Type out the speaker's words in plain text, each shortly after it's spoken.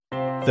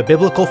The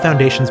Biblical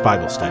Foundations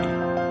Bible Study,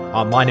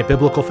 online at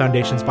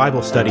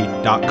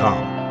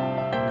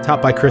biblicalfoundationsbiblestudy.com.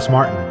 Taught by Chris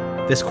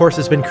Martin, this course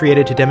has been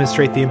created to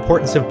demonstrate the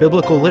importance of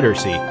biblical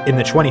literacy in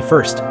the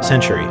 21st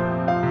century.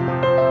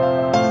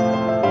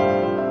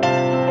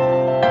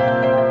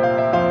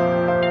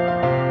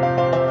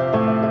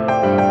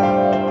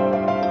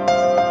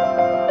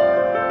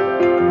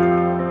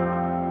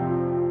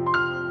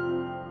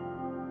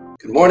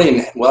 Good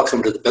morning.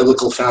 Welcome to the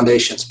Biblical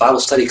Foundations Bible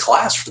Study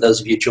class. For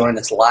those of you joining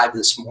us live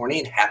this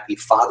morning, happy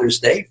Father's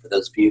Day for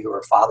those of you who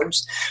are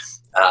fathers.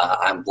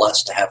 I'm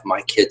blessed to have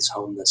my kids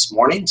home this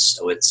morning,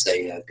 so it's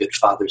a good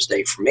Father's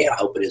Day for me. I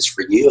hope it is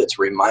for you. It's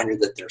a reminder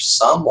that there's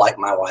some, like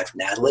my wife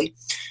Natalie,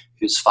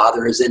 whose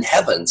father is in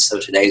heaven. So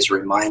today's a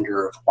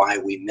reminder of why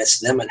we miss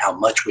them and how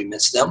much we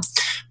miss them.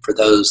 For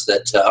those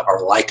that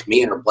are like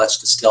me and are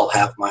blessed to still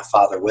have my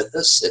father with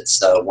us, it's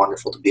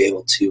wonderful to be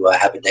able to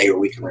have a day where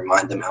we can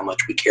remind them how much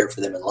we care for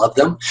them and love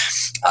them.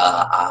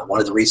 One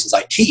of the reasons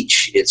I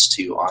teach is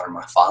to honor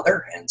my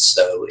father, and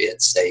so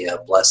it's a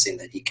blessing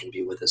that he can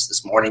be with us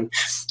this morning,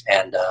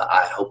 and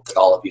I hope that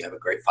all of you have a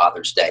great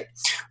Father's Day.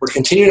 We're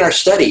continuing our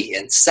study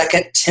in 2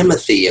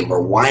 Timothy, and we're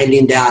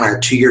winding down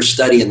our 2-year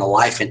study in the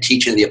life and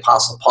teaching of the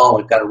Apostle Paul.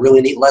 We've got a really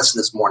neat lesson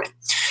this morning.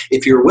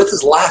 If you were with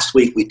us last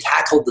week, we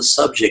tackled the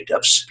subject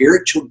of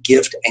spiritual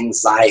gift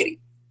anxiety.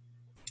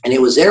 And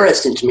it was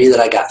interesting to me that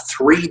I got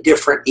 3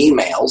 different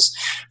emails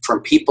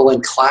from people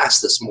in class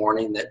this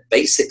morning that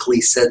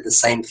basically said the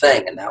same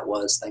thing. And that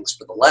was, thanks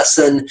for the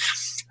lesson.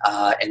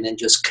 And then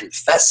just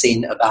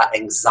confessing about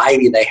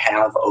anxiety they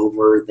have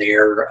over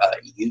their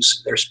use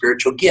of their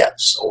spiritual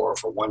gifts, or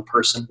for one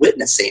person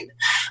witnessing,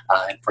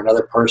 and for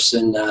another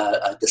person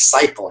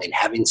discipling,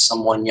 having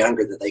someone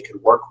younger that they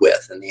could work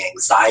with, and the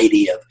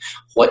anxiety of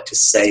what to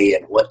say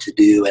and what to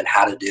do and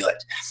how to do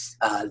it.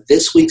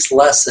 This week's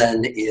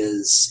lesson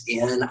is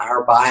in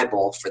our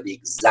Bible for the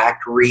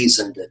exact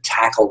reason to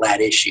tackle that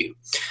issue.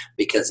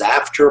 Because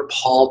after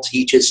Paul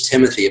teaches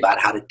Timothy about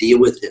how to deal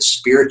with his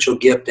spiritual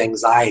gift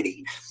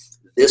anxiety,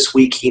 this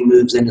week he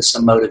moves into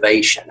some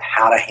motivation,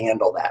 how to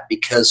handle that.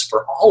 Because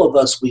for all of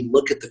us, we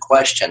look at the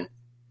question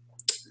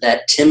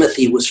that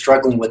Timothy was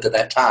struggling with at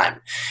that time,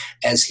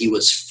 as he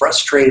was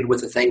frustrated with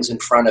the things in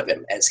front of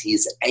him, as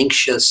he's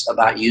anxious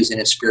about using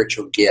his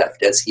spiritual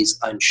gift, as he's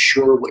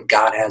unsure what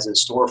God has in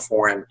store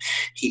for him.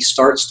 He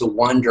starts to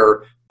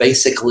wonder,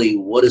 basically,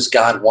 what does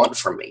God want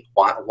from me?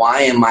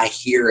 Why am I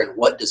here, and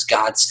what does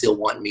God still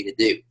want me to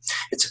do?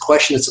 It's a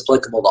question that's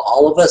applicable to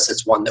all of us.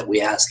 It's one that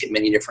we ask at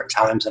many different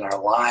times in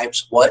our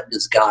lives. What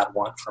does God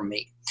want from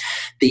me?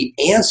 The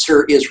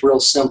answer is real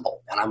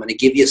simple, and I'm going to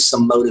give you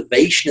some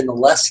motivation in the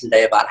lesson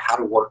today about how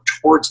to work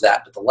towards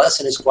that. But the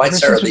lesson is quite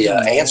simple. The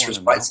answer is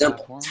quite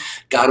simple.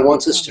 God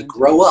wants us to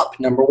grow up,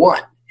 number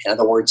one. In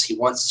other words, he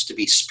wants us to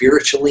be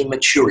spiritually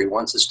mature. He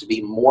wants us to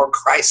be more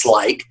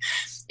Christ-like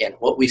in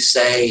what we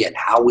say and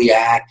how we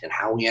act and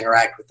how we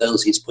interact with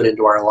those he's put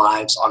into our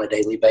lives on a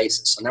daily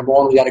basis. So number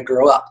one, we got to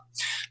grow up.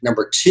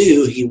 Number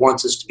two, he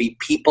wants us to be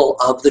people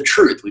of the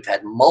truth. We've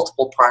had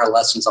multiple prior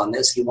lessons on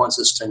this. He wants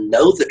us to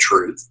know the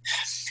truth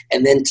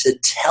and then to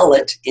tell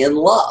it in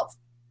love.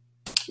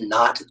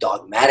 Not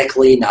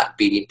dogmatically, not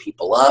beating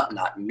people up,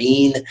 not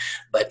mean,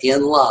 but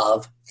in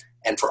love.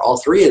 And for all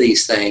 3 of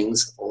these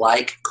things,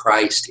 like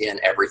Christ in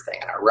everything.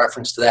 And our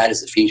reference to that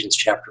is Ephesians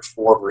chapter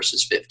 4,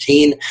 verses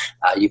 15.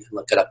 You can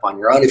look it up on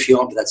your own if you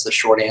want, but that's the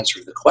short answer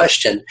to the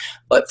question.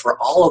 But for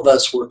all of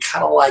us, we're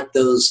kind of like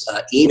those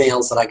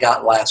emails that I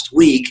got last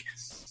week.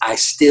 I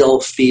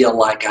still feel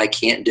like I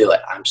can't do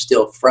it. I'm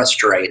still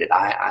frustrated.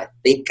 I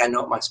think I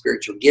know what my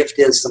spiritual gift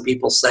is, some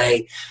people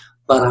say,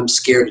 but I'm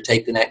scared to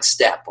take the next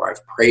step, or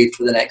I've prayed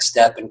for the next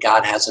step and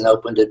God hasn't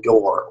opened a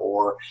door,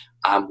 or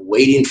I'm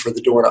waiting for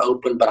the door to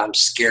open, but I'm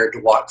scared to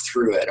walk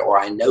through it, or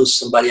I know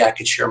somebody I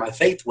could share my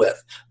faith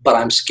with, but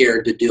I'm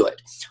scared to do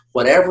it.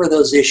 Whatever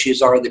those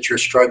issues are that you're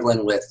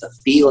struggling with, the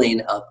feeling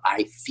of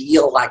I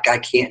feel like I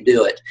can't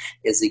do it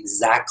is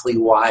exactly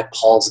why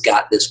Paul's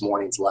got this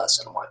morning's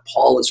lesson, why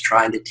Paul is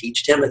trying to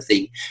teach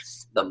Timothy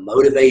the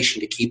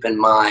motivation to keep in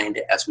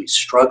mind as we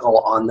struggle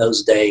on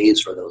those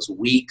days or those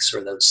weeks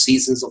or those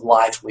seasons of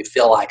life when we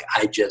feel like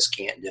I just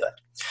can't do it.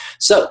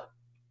 So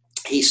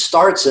he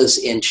starts us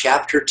in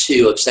chapter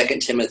 2 of 2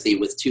 Timothy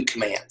with 2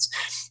 commands.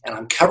 And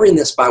I'm covering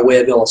this by way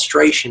of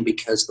illustration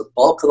because the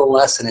bulk of the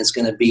lesson is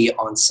going to be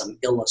on some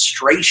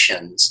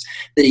illustrations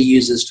that he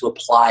uses to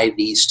apply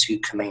these 2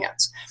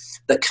 commands.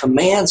 The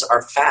commands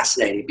are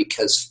fascinating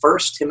because 1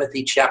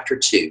 Timothy chapter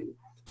 2,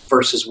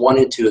 verses 1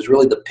 and 2 is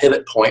really the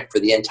pivot point for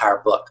the entire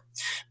book,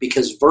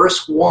 because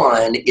verse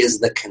 1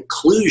 is the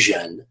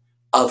conclusion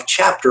of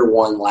chapter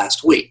 1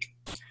 last week.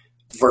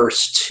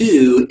 Verse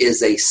 2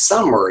 is a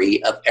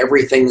summary of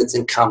everything that's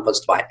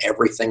encompassed by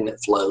everything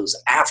that flows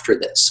after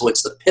this. So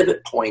it's the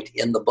pivot point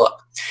in the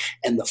book.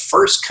 And the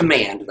first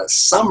command, the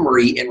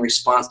summary in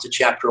response to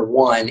chapter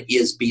 1,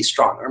 is be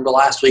strong. Remember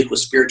last week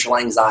was spiritual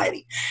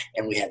anxiety.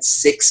 And we had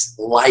 6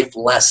 life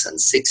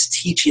lessons,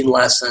 6 teaching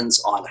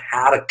lessons on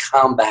how to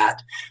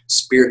combat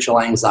spiritual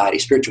anxiety,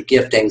 spiritual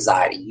gift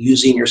anxiety,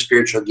 using your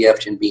spiritual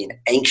gift and being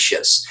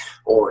anxious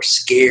or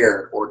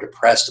scared or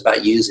depressed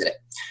about using it.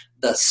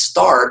 The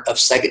start of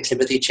 2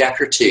 Timothy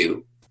chapter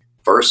 2,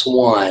 verse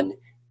 1,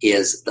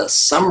 is the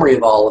summary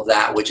of all of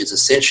that, which is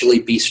essentially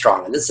be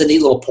strong. And this is a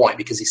neat little point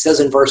because he says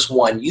in verse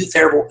 1, you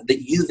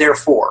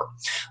therefore,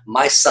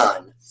 my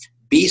son,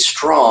 be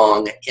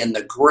strong in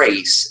the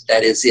grace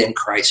that is in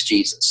Christ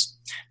Jesus.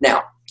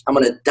 Now, I'm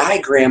going to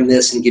diagram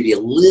this and give you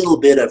a little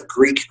bit of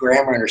Greek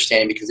grammar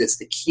understanding because it's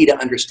the key to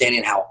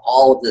understanding how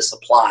all of this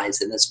applies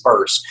in this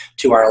verse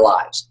to our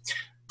lives.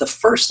 The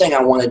first thing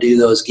I want to do,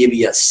 though, is give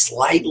you a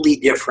slightly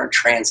different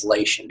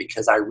translation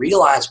because I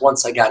realized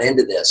once I got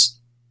into this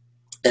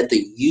that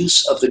the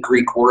use of the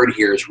Greek word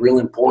here is real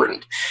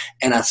important,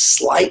 and a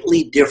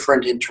slightly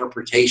different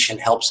interpretation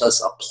helps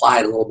us apply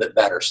it a little bit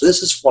better. So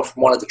this is from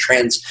one of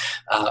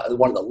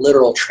the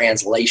literal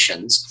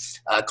translations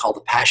called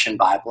the Passion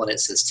Bible, and it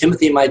says,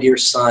 Timothy, my dear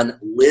son,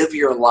 live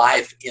your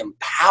life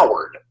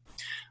empowered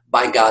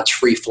by God's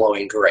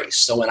free-flowing grace.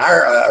 So in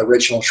our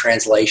original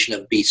translation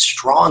of be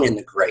strong in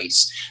the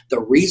grace, the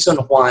reason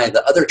why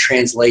the other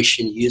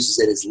translation uses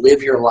it as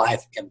live your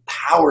life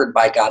empowered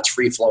by God's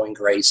free-flowing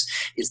grace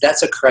is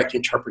that's a correct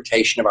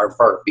interpretation of our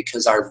verb,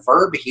 because our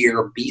verb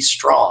here, be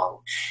strong,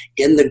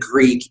 in the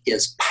Greek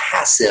is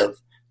passive,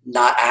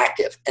 not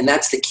active. And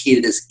that's the key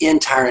to this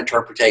entire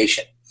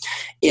interpretation.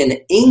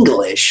 In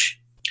English,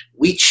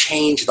 we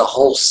change the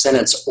whole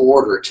sentence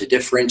order to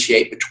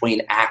differentiate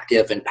between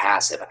active and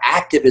passive.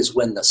 Active is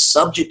when the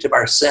subject of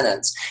our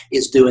sentence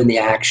is doing the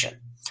action.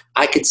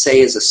 I could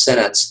say as a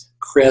sentence,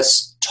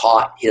 Chris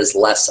taught his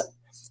lesson.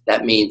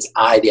 That means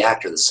I, the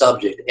actor, the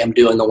subject, am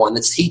doing the one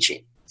that's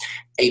teaching.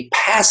 A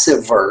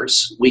passive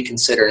verse, we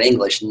consider in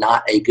English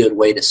not a good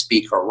way to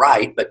speak or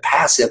write, but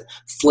passive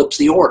flips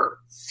the order.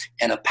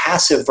 And a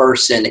passive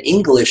verse in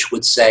English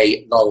would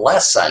say, the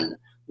lesson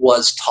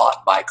was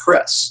taught by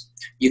Chris.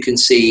 You can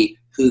see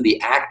who the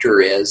actor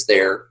is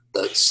there.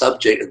 The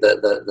subject,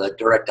 the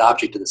direct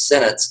object of the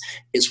sentence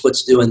is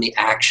what's doing the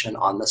action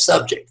on the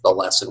subject. The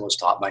lesson was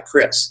taught by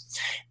Chris.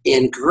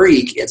 In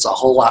Greek, it's a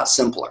whole lot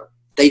simpler.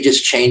 They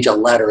just change a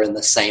letter in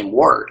the same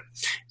word.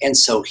 And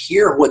so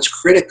here what's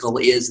critical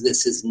is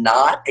this is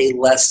not a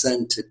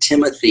lesson to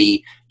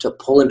Timothy to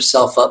pull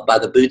himself up by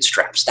the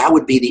bootstraps. That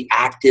would be the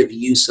active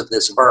use of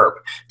this verb.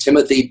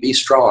 Timothy, be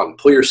strong,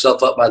 pull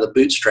yourself up by the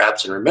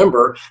bootstraps, and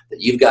remember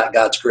that you've got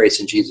God's grace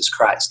in Jesus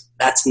Christ.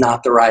 That's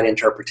not the right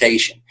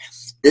interpretation.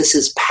 This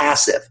is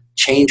passive.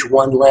 Change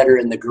one letter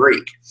in the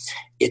Greek.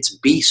 It's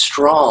be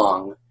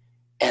strong,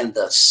 and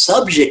the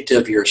subject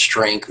of your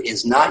strength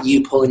is not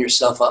you pulling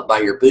yourself up by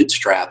your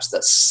bootstraps.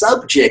 The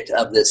subject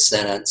of this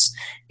sentence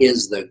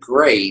is the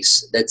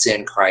grace that's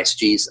in Christ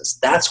Jesus.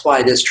 That's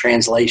why this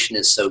translation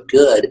is so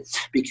good,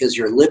 because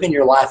you're living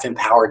your life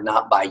empowered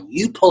not by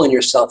you pulling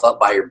yourself up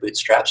by your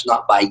bootstraps,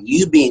 not by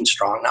you being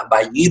strong, not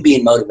by you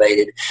being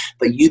motivated,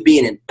 but you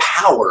being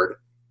empowered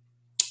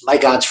by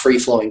God's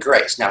free-flowing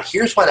grace. Now,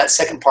 here's why that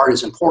second part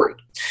is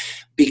important.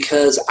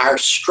 Because our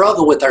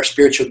struggle with our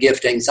spiritual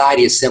gift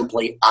anxiety is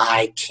simply,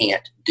 I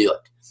can't do it.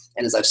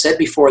 And as I've said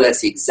before,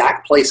 that's the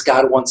exact place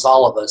God wants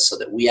all of us, so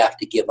that we have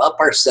to give up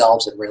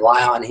ourselves and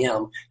rely on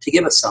Him to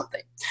give us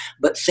something.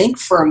 But think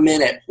for a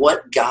minute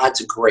what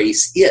God's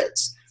grace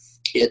is.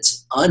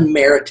 It's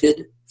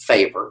unmerited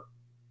favor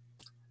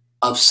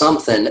of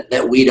something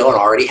that we don't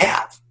already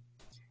have.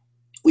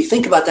 We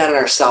think about that in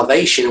our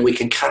salvation, and we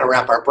can kind of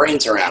wrap our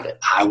brains around it.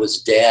 I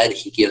was dead.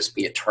 He gives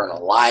me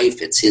eternal life.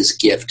 It's His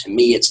gift to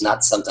me. It's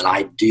not something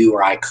I do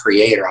or I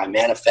create or I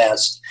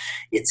manifest.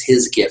 It's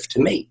His gift to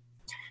me.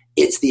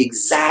 It's the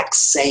exact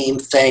same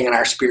thing in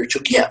our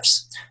spiritual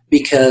gifts,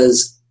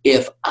 because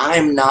if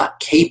I'm not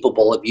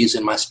capable of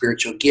using my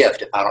spiritual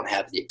gift, if I don't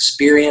have the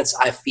experience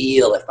I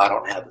feel, if I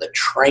don't have the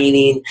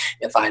training,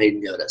 if I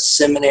didn't go to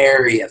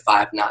seminary, if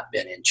I've not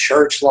been in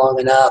church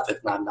long enough, if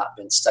I've not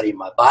been studying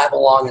my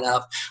Bible long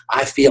enough,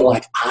 I feel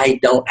like I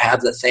don't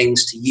have the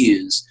things to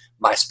use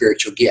my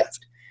spiritual gift.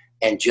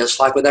 And just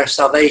like with our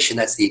salvation,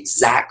 that's the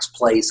exact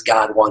place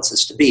God wants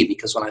us to be,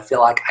 because when I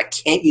feel like I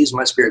can't use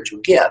my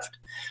spiritual gift,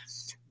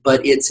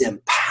 but it's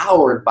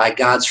empowered by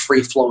God's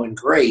free-flowing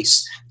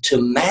grace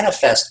to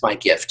manifest my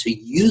gift, to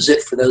use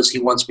it for those He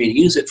wants me to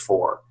use it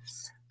for.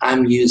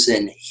 I'm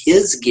using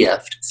His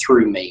gift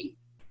through me,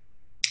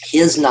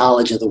 His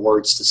knowledge of the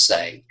words to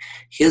say,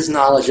 His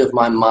knowledge of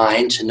my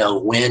mind to know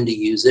when to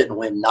use it and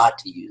when not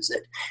to use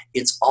it.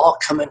 It's all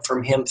coming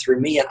from Him through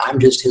me, and I'm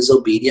just His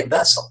obedient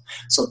vessel.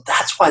 So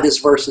that's why this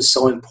verse is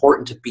so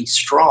important. To be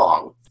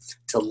strong,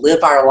 to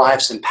live our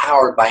lives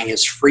empowered by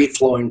His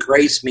free-flowing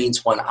grace,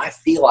 means when I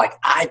feel like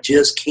I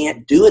just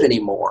can't do it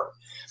anymore,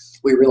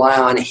 We rely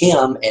on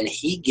him, and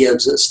he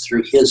gives us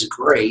through his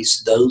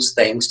grace those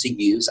things to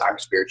use our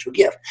spiritual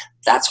gift.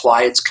 That's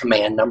why it's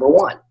command number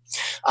one.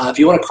 If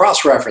you want to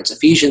cross-reference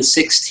Ephesians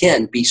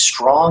 6:10, be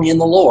strong in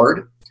the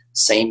Lord,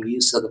 same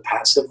use of the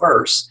passive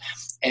verse,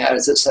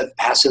 as it's a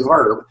passive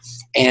verb,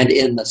 and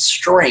in the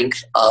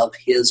strength of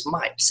his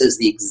might. It says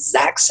the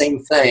exact same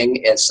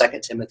thing as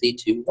 2 Timothy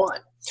 2:1.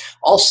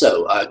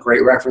 Also, a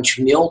great reference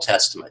from the Old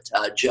Testament.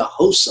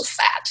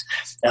 Jehoshaphat,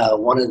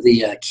 one of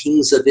the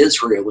kings of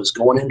Israel, was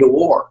going into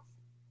war.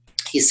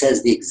 He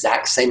says the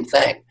exact same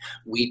thing.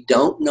 We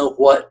don't know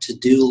what to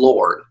do,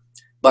 Lord,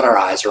 but our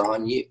eyes are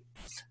on you.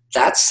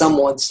 That's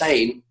someone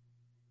saying,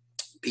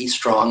 be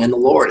strong in the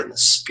Lord, in the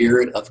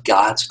spirit of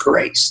God's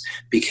grace.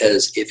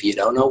 Because if you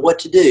don't know what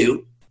to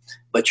do,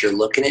 but you're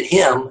looking at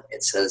him,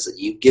 it says that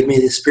you give me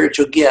the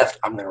spiritual gift,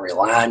 I'm going to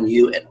rely on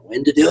you and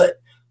when to do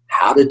it,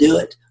 how to do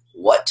it,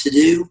 what to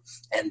do.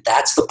 And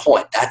that's the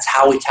point. That's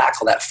how we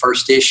tackle that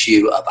first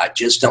issue of I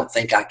just don't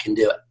think I can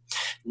do it.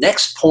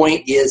 Next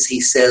point is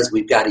he says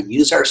we've got to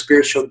use our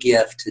spiritual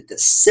gift to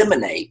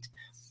disseminate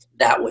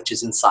that which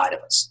is inside of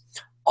us.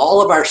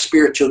 All of our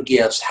spiritual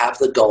gifts have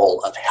the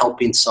goal of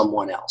helping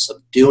someone else,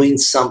 of doing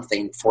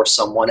something for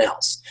someone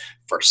else.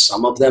 For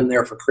some of them,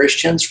 they're for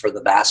Christians. For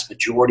the vast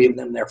majority of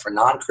them, they're for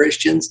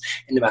non-Christians.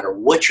 And no matter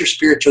what your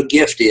spiritual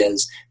gift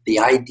is, the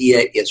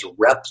idea is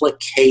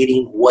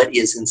replicating what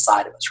is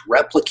inside of us,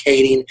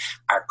 replicating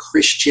our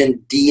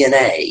Christian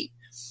DNA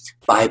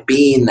by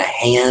being the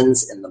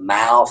hands and the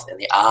mouth and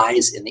the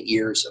eyes and the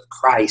ears of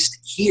Christ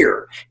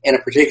here in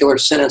a particular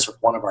sentence with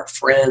one of our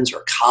friends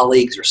or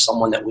colleagues or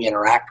someone that we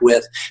interact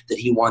with that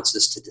he wants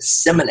us to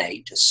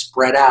disseminate, to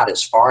spread out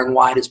as far and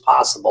wide as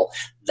possible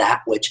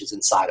that which is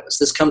inside of us.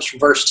 This comes from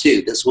verse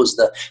 2. This was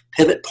the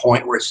pivot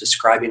point where it's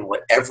describing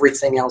what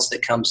everything else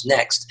that comes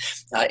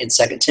next in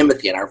 2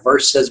 Timothy. And our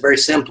verse says very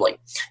simply,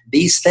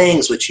 these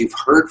things which you've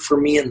heard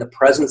from me in the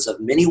presence of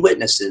many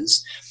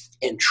witnesses,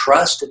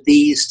 entrust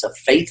these to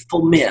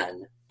faithful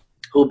men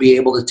who will be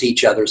able to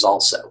teach others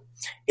also.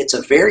 It's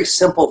a very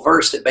simple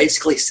verse that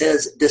basically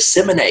says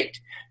disseminate.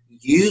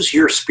 Use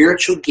your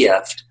spiritual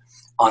gift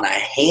on a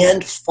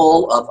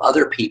handful of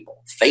other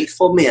people,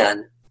 faithful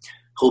men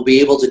who'll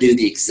be able to do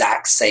the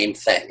exact same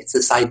thing. It's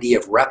this idea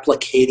of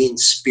replicating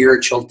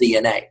spiritual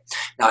DNA.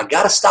 Now, I've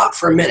got to stop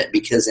for a minute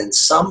because in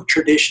some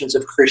traditions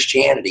of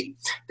Christianity,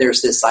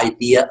 there's this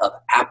idea of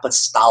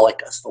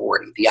apostolic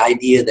authority, the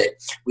idea that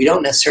we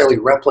don't necessarily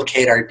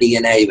replicate our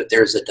DNA, but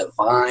there's a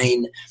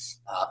divine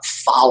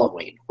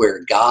following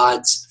where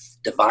God's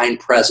divine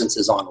presence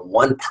is on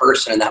one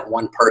person and that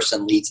one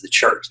person leads the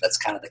church. That's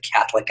kind of the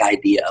Catholic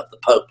idea of the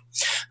Pope.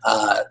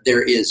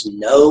 There is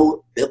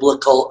no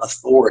biblical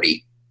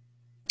authority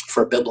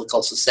for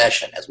biblical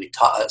succession, as we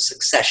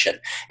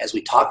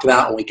talked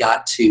about when we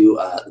got to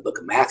the book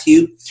of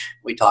Matthew.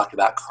 We talked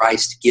about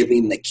Christ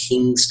giving the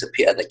keys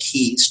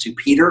to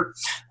Peter.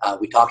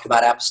 We talked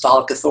about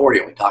apostolic authority,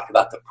 and we talked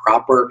about the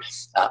proper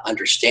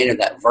understanding of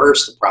that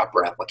verse, the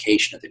proper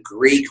application of the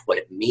Greek, what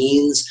it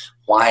means,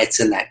 why it's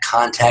in that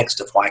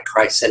context of why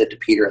Christ said it to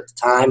Peter at the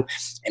time,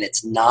 and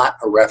it's not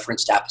a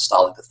reference to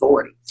apostolic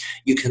authority.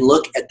 You can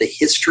look at the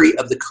history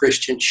of the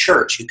Christian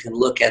church. You can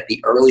look at the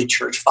early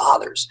church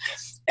fathers.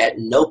 At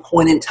no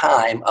point in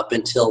time up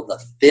until the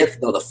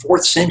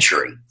 4th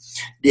century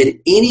did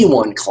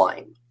anyone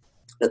claim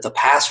that the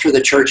pastor of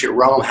the church at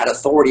Rome had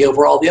authority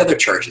over all the other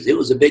churches. It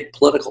was a big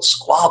political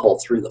squabble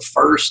through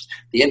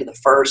the end of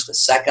the 1st, the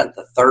 2nd,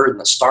 the 3rd, and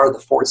the start of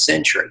the 4th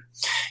century.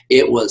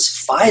 It was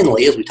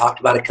finally, as we talked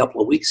about a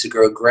couple of weeks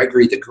ago,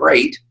 Gregory the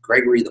Great,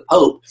 Gregory the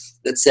Pope,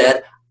 that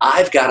said,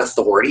 I've got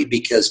authority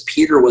because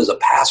Peter was a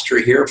pastor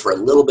here for a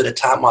little bit of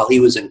time while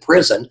he was in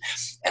prison,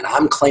 and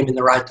I'm claiming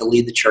the right to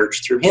lead the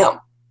church through him.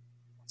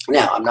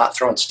 Now, I'm not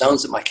throwing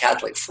stones at my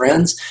Catholic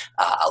friends.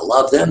 I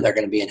love them. They're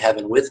going to be in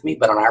heaven with me.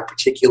 But on our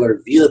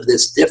particular view of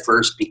this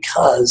differs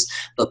because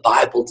the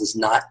Bible does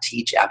not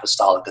teach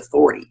apostolic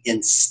authority.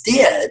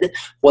 Instead,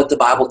 what the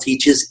Bible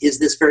teaches is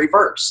this very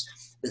verse,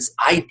 this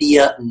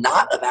idea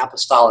not of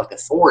apostolic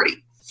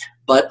authority,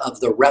 but of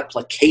the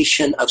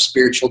replication of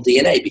spiritual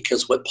DNA.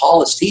 Because what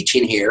Paul is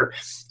teaching here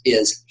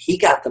is he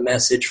got the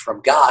message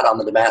from God on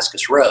the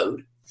Damascus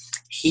Road.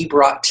 He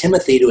brought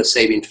Timothy to a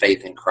saving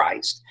faith in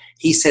Christ.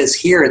 He says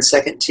here in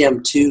 2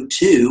 Tim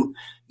 2:2,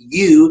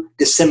 you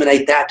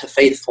disseminate that to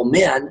faithful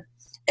men,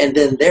 and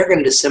then they're going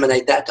to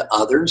disseminate that to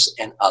others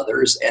and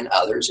others and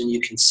others. And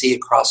you can see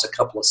across a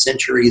couple of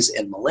centuries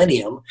and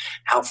millennium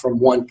how from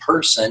one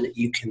person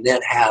you can then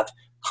have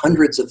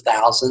hundreds of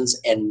thousands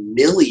and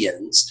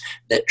millions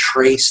that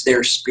trace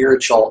their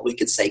spiritual, we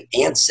could say,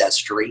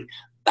 ancestry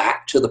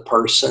back to the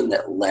person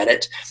that led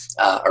it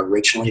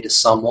originally to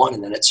someone,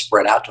 and then it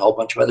spread out to a whole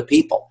bunch of other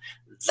people.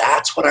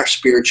 That's what our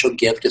spiritual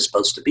gift is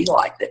supposed to be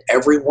like, that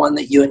everyone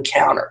that you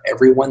encounter,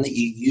 everyone that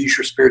you use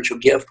your spiritual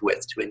gift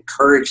with, to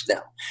encourage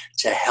them,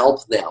 to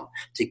help them,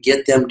 to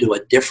get them to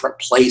a different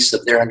place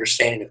of their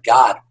understanding of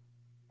God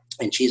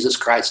and Jesus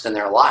Christ in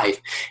their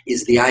life,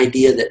 is the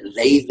idea that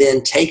they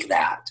then take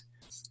that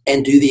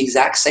and do the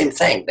exact same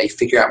thing. They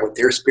figure out what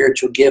their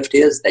spiritual gift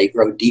is. They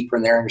grow deeper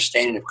in their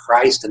understanding of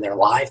Christ and their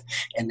life,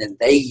 and then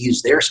they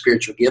use their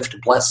spiritual gift to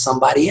bless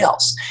somebody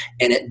else.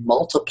 And it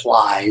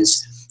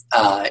multiplies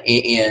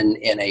in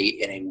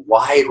a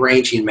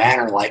wide-ranging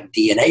manner like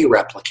DNA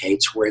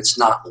replicates, where it's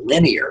not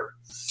linear.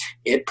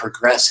 It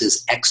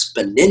progresses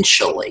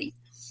exponentially.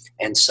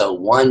 And so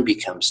 1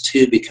 becomes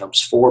 2,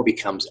 becomes 4,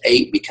 becomes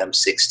 8,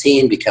 becomes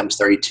 16, becomes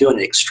 32, and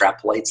it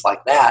extrapolates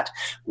like that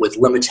with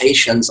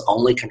limitations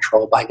only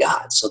controlled by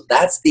God. So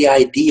that's the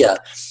idea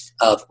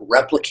of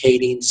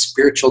replicating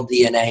spiritual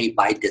DNA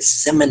by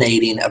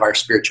disseminating of our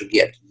spiritual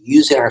gift,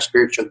 using our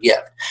spiritual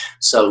gift.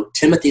 So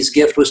Timothy's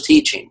gift was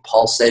teaching.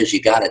 Paul says you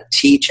got to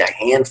teach a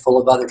handful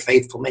of other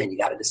faithful men. You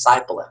got to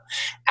disciple them.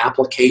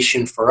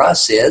 Application for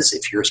us is,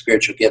 if your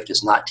spiritual gift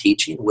is not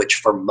teaching, which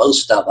for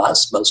most of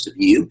us, most of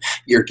you,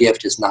 your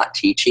gift is not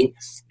teaching,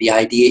 the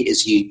idea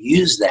is you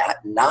use that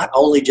not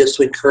only just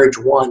to encourage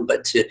one,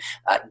 but to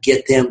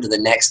get them to the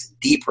next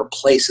deeper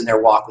place in their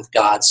walk with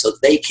God so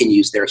they can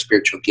use their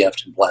spiritual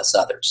gift and bless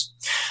others.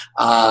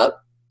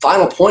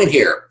 Final point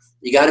here.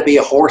 You got to be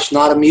a horse,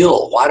 not a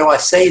mule. Why do I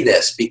say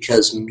this?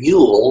 Because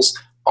mules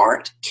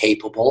aren't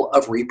capable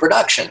of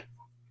reproduction.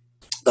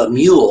 The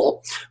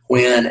mule,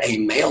 when a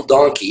male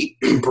donkey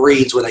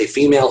breeds with a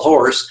female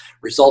horse,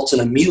 results in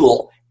a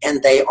mule,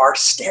 and they are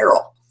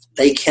sterile.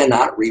 They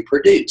cannot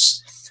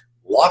reproduce.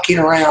 Walking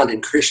around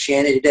in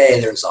Christianity today,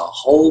 there's a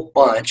whole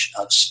bunch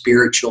of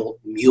spiritual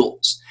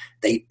mules.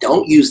 They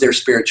don't use their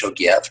spiritual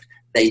gift.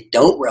 They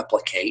don't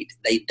replicate.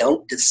 They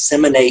don't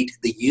disseminate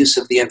the use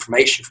of the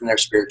information from their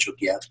spiritual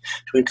gift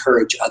to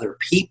encourage other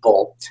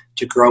people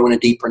to grow in a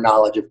deeper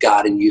knowledge of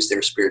God and use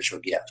their spiritual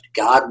gift.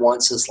 God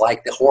wants us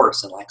like the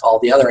horse and like all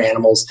the other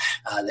animals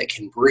that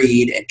can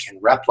breed and can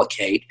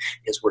replicate,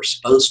 is we're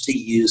supposed to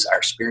use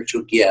our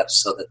spiritual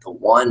gifts so that the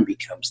 1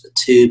 becomes the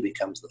 2,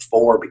 becomes the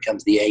 4,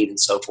 becomes the 8, and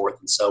so forth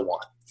and so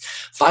on.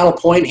 Final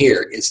point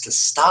here is to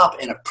stop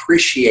and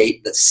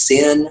appreciate the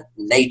sin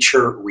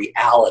nature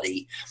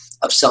reality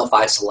of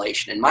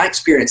self-isolation. In my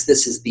experience,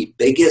 this is the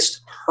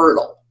biggest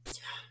hurdle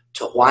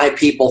to why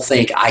people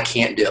think I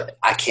can't do it.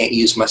 I can't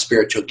use my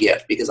spiritual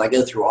gift, because I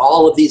go through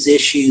all of these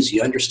issues.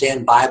 You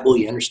understand Bible,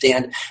 you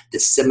understand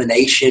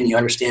dissemination, you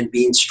understand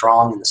being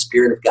strong in the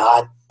Spirit of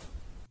God,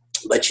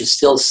 but you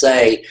still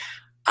say,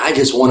 I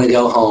just want to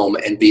go home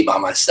and be by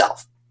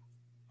myself.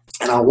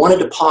 And I wanted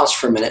to pause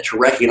for a minute to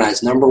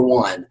recognize, number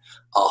one,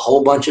 a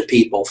whole bunch of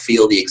people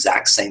feel the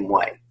exact same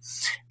way.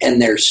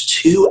 And there's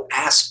 2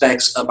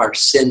 aspects of our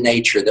sin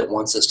nature that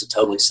wants us to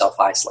totally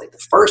self-isolate. The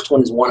first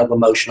one is one of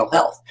emotional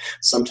health.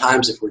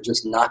 Sometimes if we're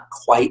just not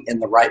quite in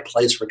the right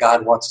place where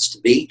God wants us to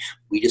be,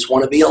 we just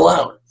want to be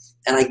alone.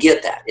 And I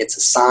get that. It's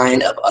a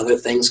sign of other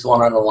things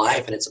going on in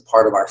life, and it's a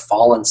part of our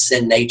fallen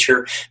sin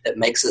nature that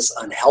makes us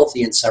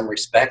unhealthy in some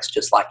respects,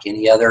 just like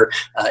any other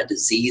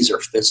disease or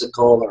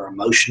physical or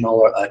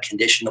emotional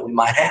condition that we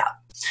might have.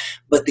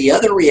 But the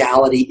other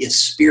reality is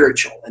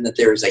spiritual, and that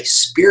there is a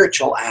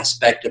spiritual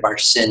aspect of our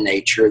sin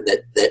nature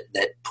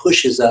that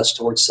pushes us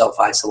towards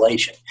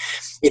self-isolation.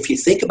 If you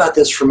think about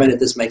this for a minute,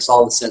 this makes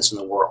all the sense in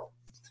the world.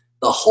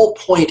 The whole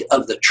point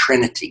of the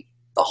Trinity,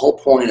 the whole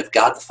point of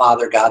God the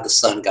Father, God the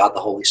Son, God the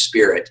Holy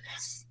Spirit,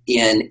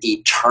 in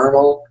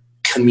eternal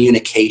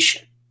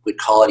communication, we'd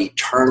call it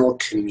eternal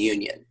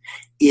communion,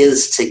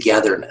 is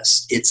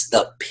togetherness. It's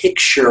the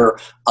picture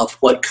of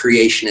what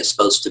creation is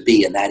supposed to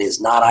be, and that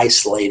is not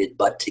isolated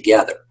but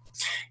together.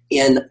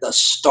 In the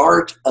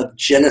start of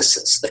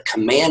Genesis, the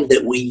command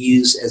that we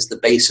use as the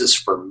basis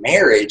for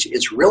marriage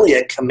is really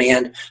a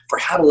command for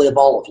how to live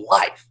all of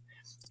life.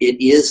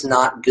 It is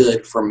not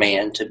good for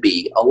man to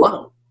be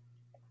alone.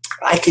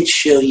 I could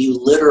show you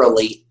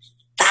literally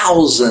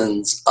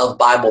thousands of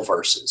Bible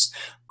verses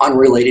on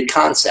related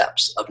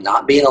concepts of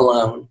not being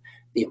alone,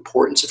 the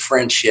importance of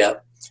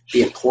friendship,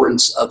 the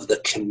importance of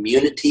the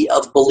community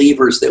of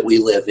believers that we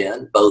live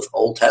in, both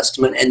Old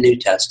Testament and New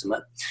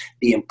Testament,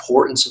 the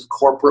importance of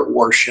corporate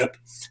worship,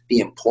 the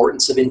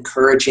importance of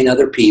encouraging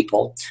other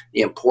people,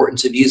 the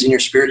importance of using your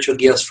spiritual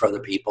gifts for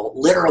other people,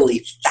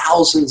 literally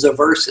thousands of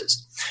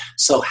verses.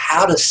 So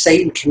how does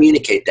Satan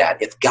communicate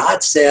that? If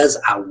God says,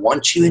 I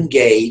want you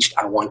engaged,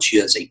 I want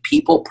you as a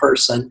people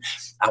person,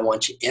 I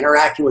want you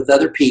interacting with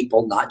other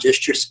people, not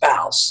just your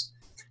spouse,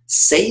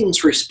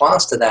 Satan's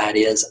response to that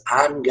is,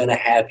 I'm going to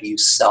have you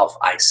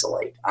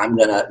self-isolate. I'm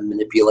going to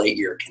manipulate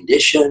your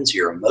conditions,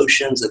 your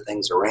emotions, the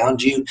things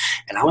around you,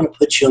 and I want to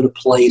put you in a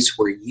place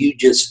where you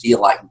just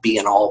feel like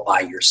being all by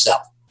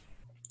yourself.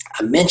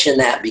 I mention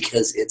that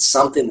because it's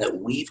something that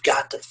we've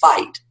got to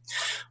fight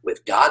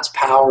with God's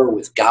power,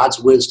 with God's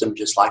wisdom,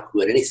 just like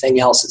with anything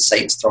else that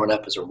Satan's thrown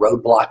up as a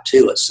roadblock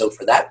to us. So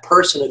for that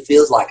person who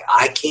feels like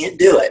I can't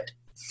do it,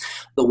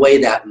 the way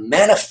that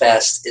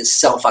manifests is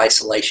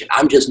self-isolation.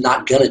 I'm just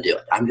not going to do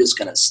it. I'm just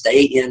going to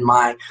stay in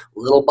my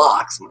little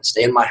box. I'm going to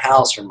stay in my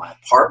house or my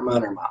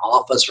apartment or my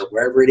office or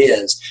wherever it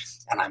is,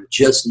 and I'm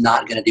just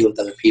not going to deal with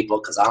other people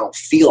because I don't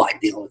feel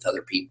like dealing with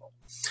other people.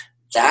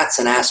 That's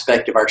an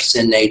aspect of our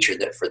sin nature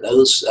that for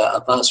those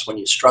of us, when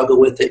you struggle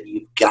with it,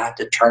 you've got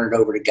to turn it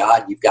over to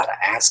God. You've got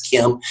to ask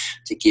Him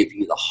to give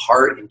you the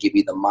heart and give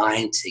you the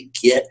mind to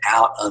get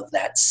out of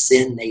that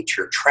sin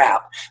nature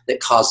trap that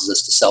causes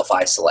us to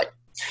self-isolate.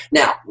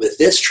 Now, with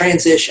this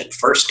transition,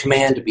 first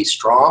command to be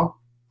strong,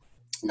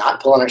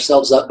 not pulling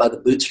ourselves up by the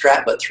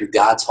bootstrap, but through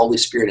God's Holy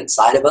Spirit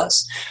inside of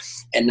us.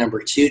 And number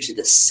 2, to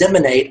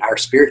disseminate our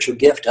spiritual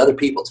gift to other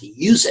people, to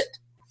use it.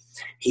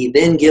 He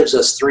then gives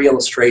us 3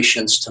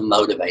 illustrations to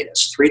motivate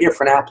us, 3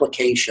 different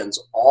applications,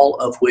 all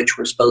of which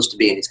we're supposed to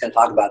be. And he's going to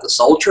talk about the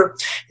soldier,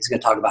 he's going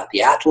to talk about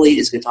the athlete,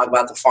 he's going to talk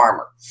about the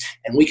farmer.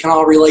 And we can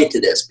all relate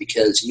to this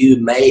because you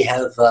may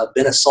have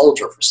been a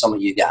soldier for some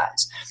of you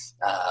guys.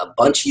 A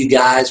bunch of you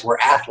guys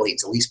were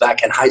athletes, at least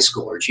back in high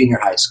school or junior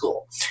high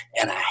school.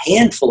 And a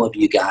handful of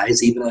you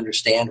guys even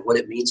understand what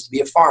it means to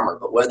be a farmer.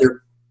 But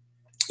whether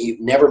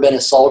you've never been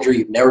a soldier,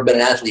 you've never been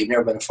an athlete, you've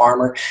never been a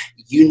farmer,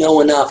 you know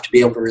enough to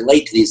be able to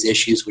relate to these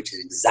issues, which is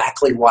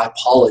exactly why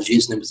Paul is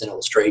using them as an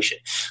illustration.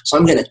 So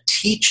I'm going to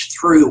teach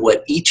through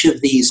what each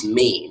of these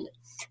mean,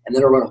 and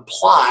then we're going to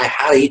apply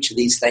how each of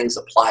these things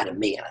apply to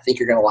me. And I think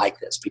you're going to like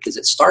this because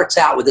it starts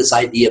out with this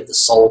idea of the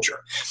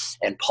soldier.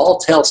 And Paul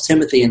tells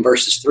Timothy in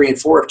verses 3 and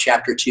 4 of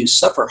chapter 2,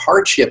 suffer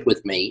hardship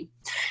with me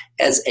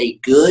as a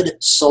good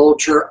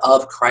soldier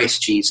of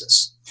Christ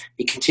Jesus.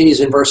 He continues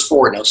in verse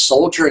 4, no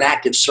soldier in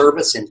active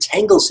service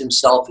entangles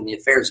himself in the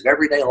affairs of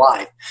everyday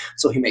life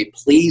so he may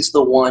please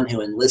the one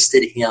who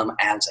enlisted him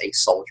as a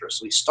soldier.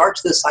 So he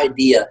starts this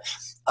idea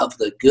of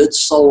the good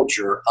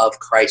soldier of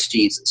Christ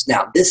Jesus.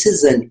 Now, this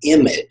is an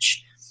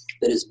image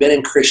that has been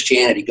in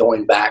Christianity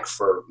going back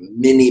for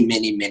many,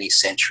 many, many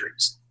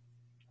centuries.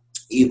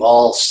 You've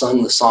all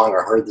sung the song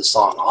or heard the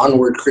song,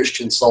 Onward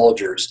Christian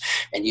Soldiers,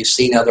 and you've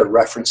seen other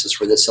references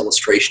where this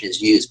illustration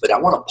is used. But I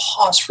want to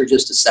pause for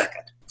just a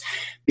second,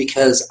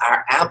 because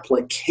our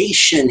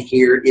application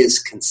here is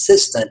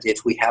consistent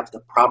if we have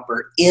the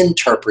proper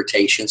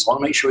interpretation. So I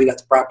want to make sure we got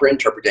the proper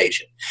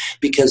interpretation.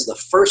 Because the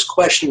first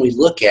question we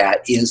look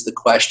at is the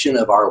question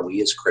of, are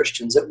we as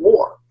Christians at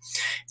war?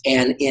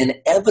 And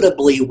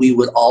inevitably we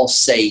would all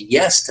say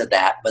yes to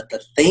that, but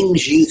the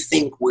things you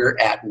think we're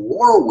at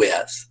war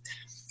with,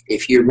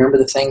 if you remember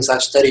the things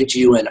I've studied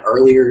you in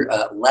earlier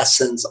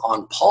lessons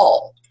on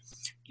Paul,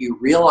 you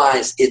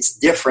realize it's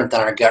different than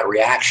our gut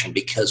reaction,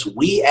 because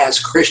we as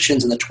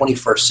Christians in the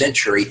 21st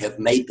century have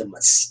made the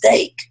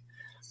mistake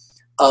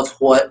of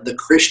what the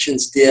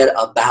Christians did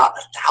about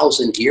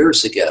 1,000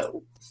 years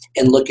ago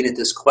in looking at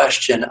this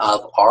question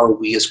of, are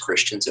we as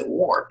Christians at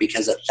war?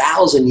 Because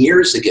 1,000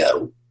 years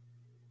ago,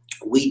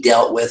 we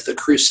dealt with the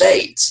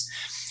Crusades,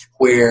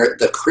 where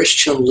the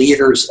Christian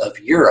leaders of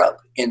Europe,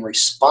 in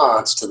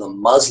response to the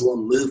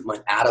Muslim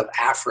movement out of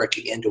Africa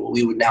into what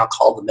we would now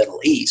call the Middle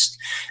East,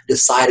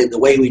 decided the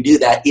way we do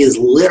that is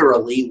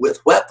literally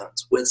with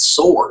weapons, with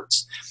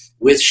swords,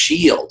 with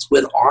shields,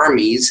 with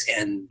armies,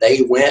 and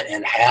they went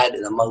and had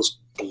the most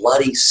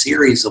bloody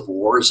series of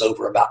wars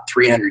over about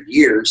 300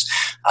 years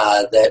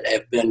that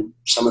have been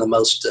some of the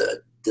most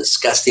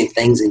disgusting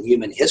things in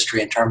human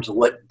history in terms of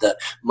what the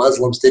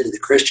Muslims did to the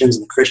Christians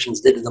and the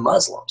Christians did to the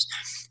Muslims.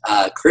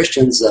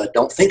 Christians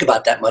don't think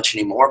about that much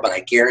anymore, but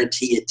I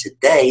guarantee you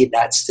today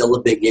that's still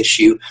a big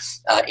issue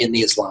in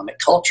the Islamic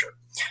culture.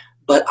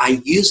 But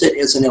I use it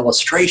as an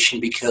illustration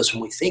because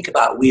when we think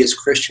about we as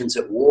Christians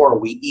at war,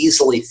 we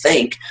easily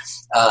think,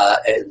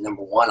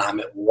 number one, I'm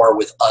at war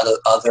with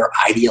other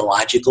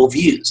ideological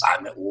views.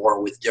 I'm at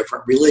war with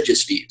different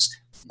religious views.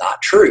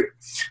 Not true.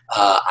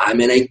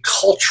 I'm in a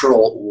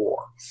cultural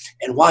war.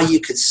 And while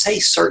you could say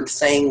certain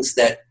things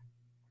that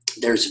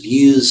there's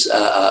views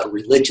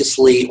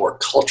religiously or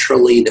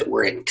culturally that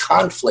we're in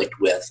conflict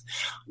with,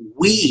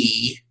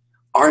 we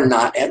are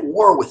not at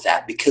war with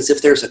that, because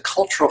if there's a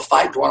cultural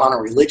fight going on, a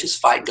religious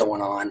fight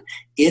going on,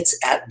 it's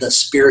at the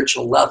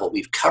spiritual level.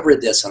 We've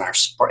covered this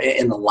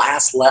in the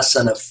last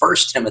lesson of 1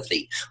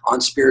 Timothy on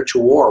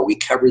spiritual war. We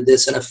covered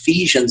this in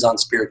Ephesians on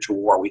spiritual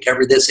war. We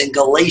covered this in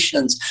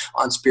Galatians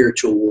on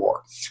spiritual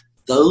war.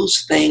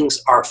 Those things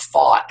are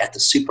fought at the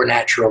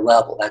supernatural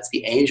level. That's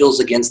the angels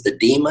against the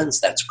demons.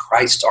 That's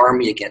Christ's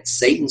army against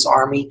Satan's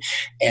army.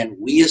 And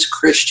we as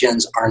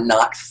Christians are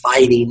not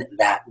fighting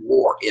that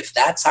war. If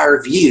that's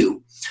our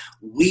view,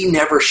 we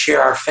never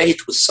share our faith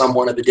with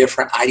someone of a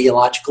different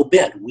ideological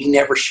bent. We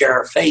never share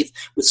our faith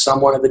with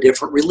someone of a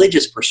different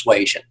religious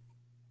persuasion.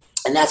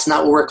 And that's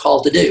not what we're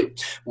called to do.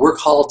 We're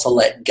called to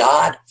let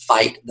God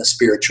fight the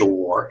spiritual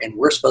war, and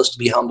we're supposed to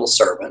be humble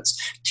servants,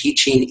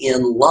 teaching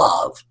in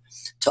love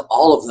to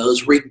all of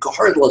those,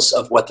 regardless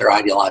of what their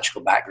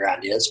ideological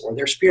background is or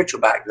their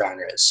spiritual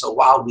background is. So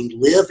while we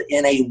live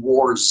in a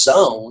war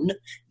zone,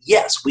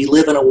 yes, we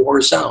live in a war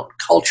zone,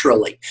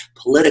 culturally,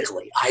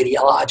 politically,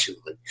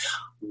 ideologically.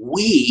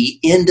 We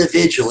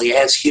individually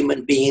as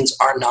human beings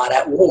are not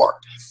at war.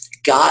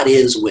 God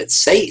is with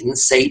Satan,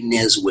 Satan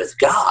is with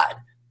God,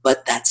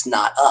 but that's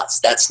not us.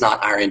 That's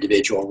not our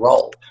individual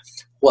role.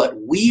 What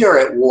we are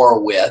at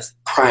war with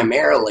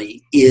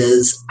primarily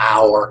is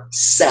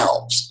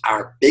ourselves.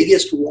 Our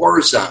biggest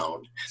war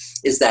zone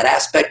is that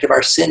aspect of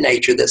our sin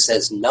nature that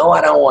says, no,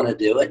 I don't want to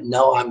do it.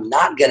 No, I'm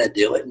not going to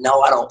do it.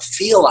 No, I don't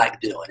feel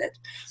like doing it.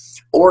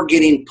 Or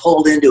getting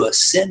pulled into a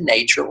sin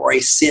nature or a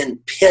sin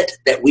pit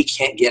that we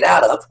can't get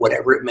out of,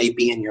 whatever it may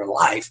be in your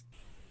life.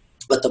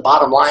 But the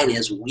bottom line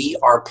is we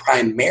are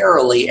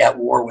primarily at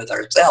war with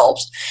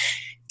ourselves,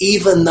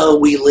 even though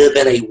we live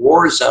in a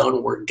war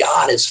zone where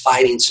God is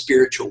fighting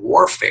spiritual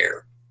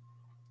warfare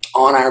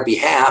on our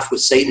behalf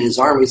with Satan and his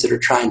armies that are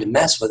trying to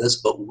mess with us,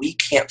 but we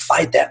can't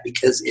fight that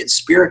because it's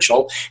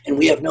spiritual and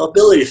we have no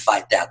ability to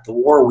fight that. The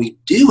war we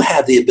do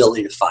have the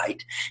ability to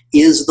fight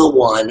is the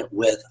one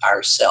with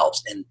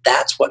ourselves. And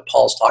that's what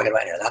Paul's talking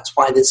about here. That's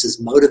why this is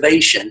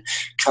motivation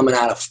coming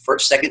out of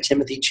 2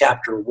 Timothy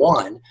chapter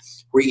 1,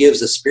 where he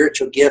gives a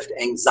spiritual gift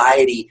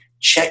anxiety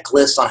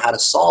checklist on how to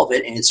solve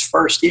it. And his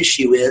first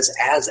issue is,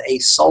 as a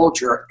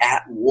soldier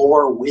at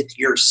war with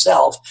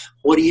yourself,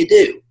 what do you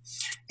do?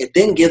 It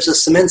then gives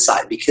us some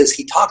insight because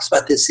he talks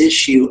about this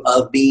issue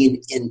of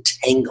being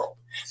entangled.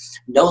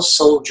 No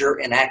soldier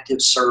in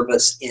active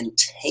service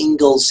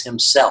entangles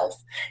himself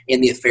in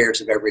the affairs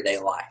of everyday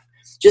life.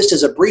 Just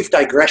as a brief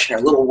digression,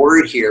 our little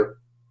word here,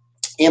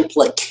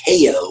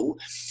 implicao,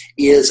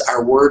 is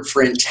our word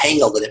for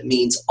entangled, and it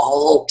means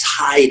all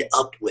tied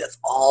up with,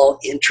 all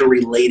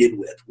interrelated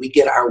with. We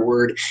get our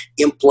word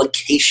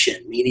implication,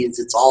 meaning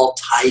it's all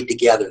tied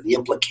together. The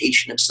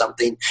implication of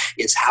something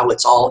is how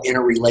it's all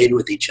interrelated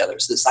with each other.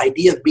 So this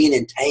idea of being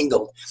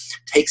entangled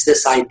takes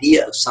this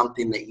idea of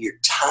something that you're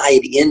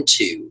tied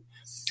into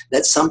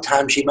that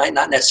sometimes you might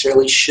not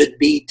necessarily should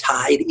be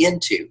tied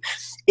into.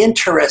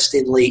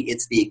 Interestingly,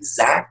 it's the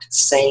exact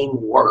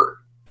same word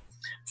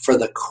for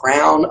the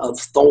crown of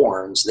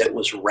thorns that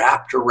was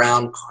wrapped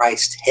around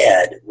Christ's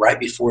head right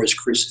before his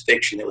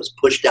crucifixion, that was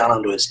pushed down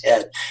onto his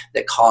head,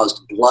 that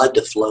caused blood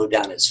to flow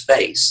down his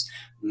face.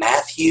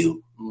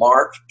 Matthew,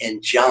 Mark,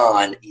 and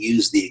John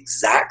use the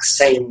exact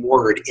same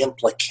word,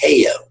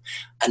 implicao,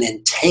 an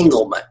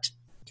entanglement,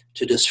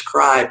 to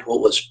describe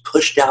what was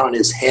pushed down on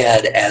his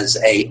head as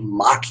a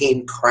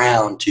mocking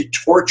crown to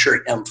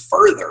torture him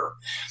further.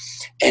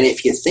 And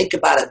if you think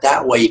about it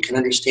that way, you can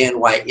understand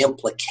why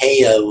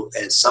implicao,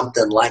 as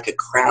something like a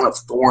crown of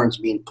thorns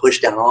being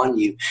pushed down on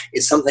you,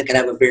 is something that can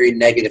have a very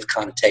negative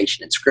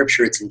connotation. In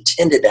Scripture, it's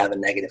intended to have a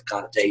negative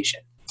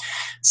connotation.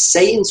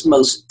 Satan's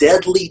most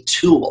deadly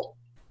tool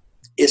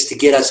is to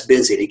get us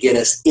busy, to get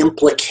us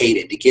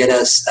implicated, to get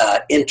us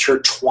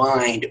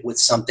intertwined with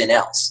something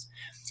else.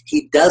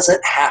 He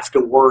doesn't have to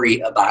worry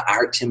about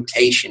our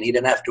temptation. He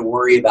doesn't have to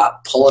worry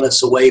about pulling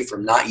us away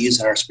from not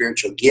using our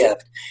spiritual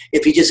gift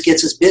if he just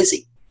gets us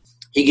busy.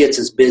 He gets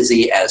as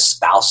busy as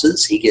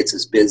spouses. He gets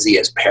as busy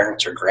as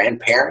parents or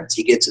grandparents.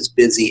 He gets as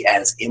busy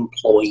as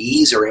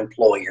employees or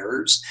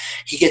employers.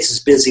 He gets as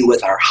busy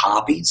with our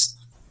hobbies.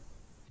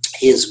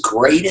 His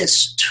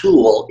greatest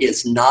tool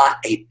is not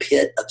a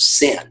pit of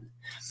sin.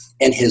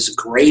 And his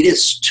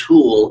greatest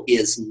tool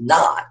is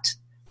not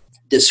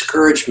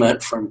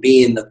discouragement from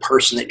being the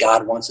person that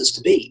God wants us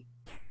to be.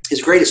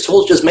 His greatest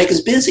tool is just make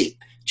us busy.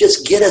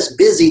 Just get us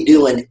busy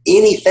doing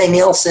anything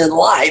else in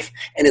life.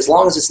 And as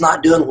long as it's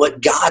not doing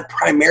what God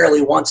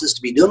primarily wants us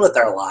to be doing with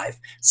our life,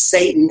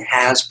 Satan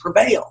has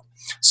prevailed.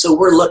 So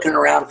we're looking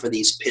around for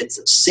these pits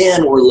of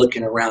sin. We're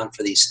looking around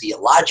for these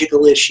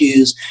theological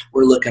issues.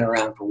 We're looking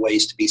around for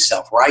ways to be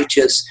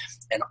self-righteous.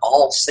 And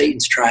all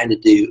Satan's trying to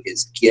do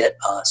is get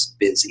us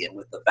busy. And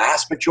with the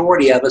vast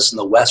majority of us in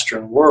the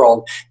Western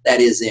world, that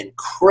is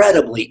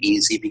incredibly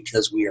easy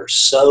because we are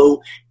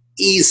so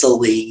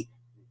easily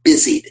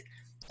busied.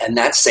 And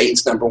that's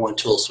Satan's number one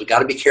tool. So we've got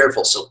to be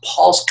careful. So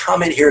Paul's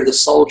comment here, the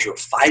soldier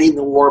fighting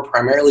the war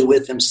primarily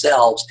with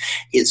themselves,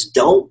 is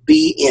don't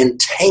be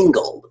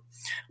entangled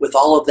with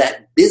all of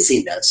that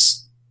busyness.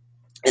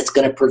 It's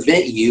going to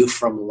prevent you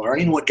from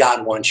learning what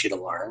God wants you to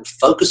learn,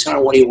 focusing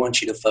on what he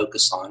wants you to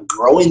focus on,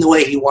 growing the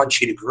way he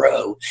wants you to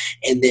grow,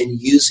 and then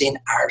using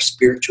our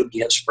spiritual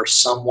gifts for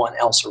someone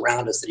else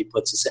around us that he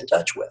puts us in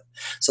touch with.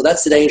 So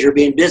that's the danger of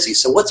being busy.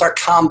 So what's our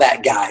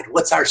combat guide?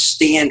 What's our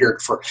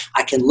standard for,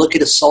 I can look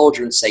at a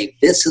soldier and say,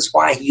 this is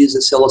why he used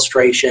this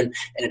illustration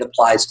and it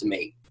applies to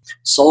me.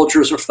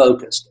 Soldiers are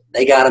focused.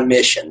 They got a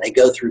mission. They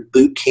go through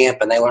boot camp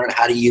and they learn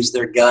how to use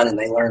their gun and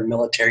they learn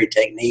military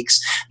techniques.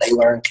 They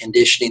learn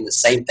conditioning. The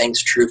same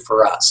thing's true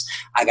for us.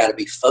 I got to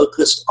be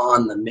focused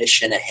on the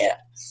mission ahead.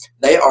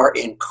 They are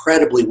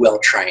incredibly well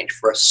trained.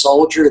 For a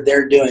soldier,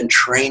 they're doing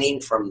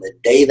training from the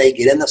day they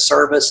get in the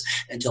service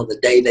until the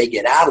day they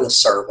get out of the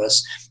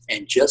service.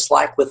 And just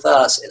like with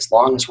us, as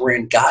long as we're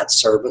in God's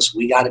service,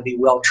 we got to be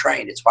well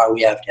trained. It's why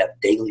we have to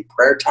have daily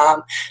prayer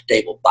time,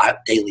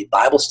 daily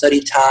Bible study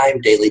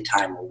time, daily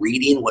time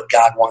reading what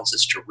God wants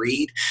us to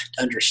read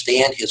to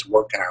understand his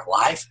work in our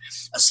life.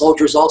 A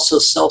soldier is also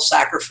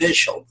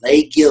self-sacrificial.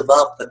 They give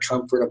up the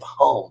comfort of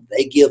home.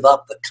 They give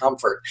up the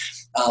comfort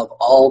of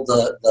all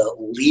the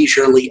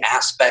leisurely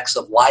aspects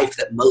of life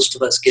that most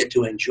of us get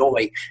to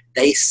enjoy.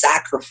 They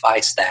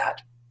sacrifice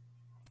that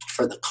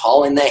for the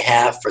calling they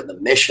have, for the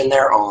mission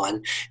they're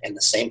on, and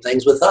the same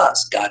things with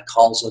us. God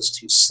calls us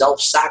to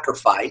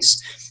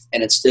self-sacrifice,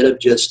 and instead of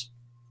just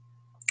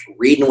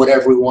reading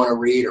whatever we want to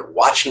read or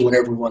watching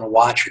whatever we want to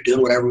watch or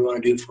doing whatever we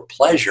want to do for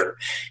pleasure.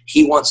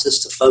 He wants us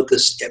to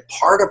focus a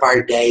part of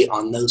our day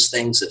on those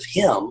things of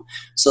him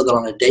so that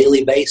on a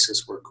daily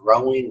basis we're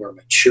growing, we're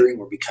maturing,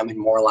 we're becoming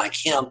more like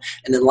him.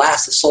 And then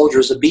last, the soldier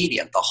is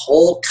obedient. The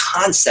whole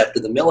concept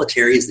of the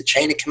military is the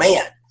chain of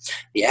command.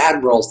 The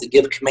admirals that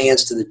give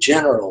commands to the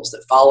generals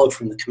that follow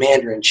from the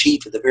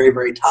commander-in-chief at the very,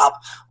 very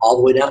top all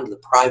the way down to the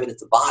private at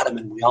the bottom.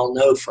 And we all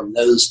know from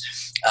those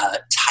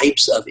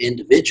types of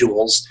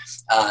individuals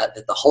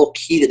that the whole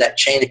key to that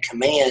chain of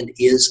command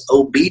is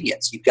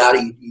obedience. You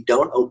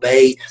don't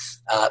obey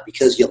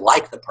because you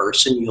like the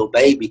person. You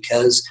obey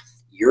because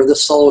you're the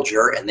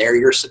soldier and they're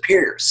your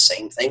superiors.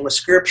 Same thing with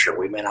Scripture.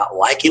 We may not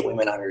like it, we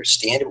may not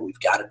understand it, but we've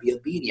got to be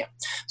obedient.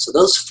 So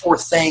those four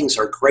things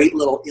are great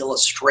little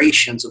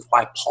illustrations of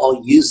why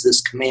Paul used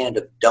this command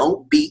of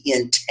don't be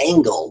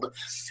entangled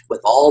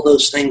with all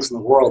those things in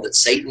the world that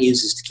Satan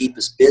uses to keep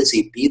us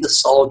busy. Be the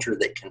soldier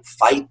that can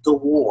fight the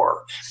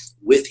war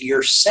with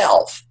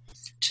yourself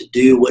to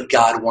do what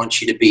God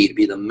wants you to be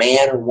the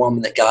man or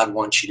woman that God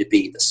wants you to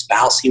be, the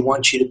spouse he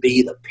wants you to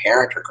be, the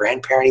parent or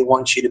grandparent he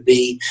wants you to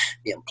be,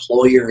 the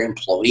employer,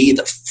 employee,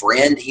 the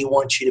friend he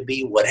wants you to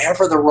be,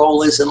 whatever the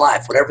role is in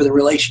life, whatever the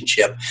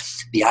relationship.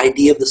 The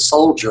idea of the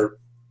soldier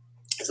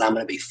is I'm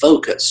going to be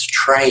focused,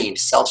 trained,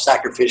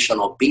 self-sacrificial,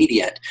 and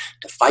obedient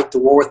to fight the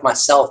war with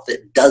myself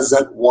that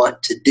doesn't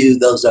want to do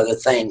those other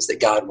things that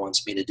God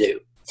wants me to do.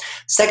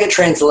 Second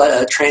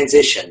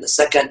transition, the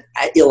second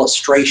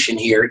illustration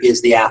here is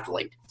the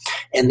athlete.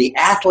 And the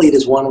athlete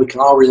is one we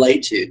can all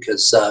relate to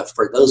because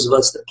for those of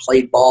us that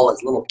played ball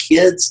as little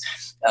kids,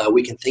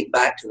 we can think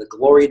back to the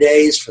glory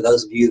days. For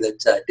those of you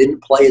that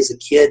didn't play as a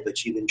kid,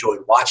 but you've enjoyed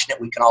watching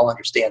it, we can all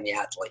understand the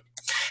athlete.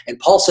 And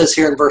Paul says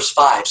here in verse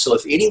 5, so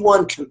if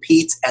anyone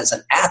competes as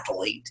an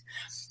athlete,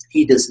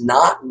 he does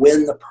not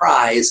win the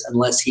prize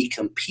unless he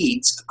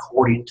competes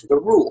according to the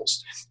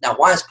rules. Now,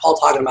 why is Paul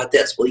talking about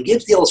this? Well, he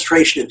gives the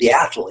illustration of the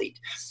athlete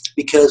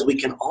because we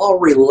can all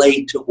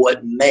relate to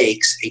what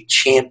makes a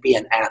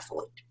champion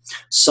athlete.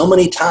 So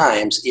many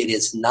times it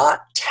is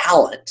not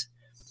talent.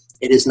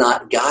 It is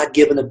not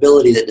God-given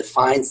ability that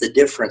defines the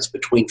difference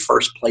between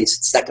first place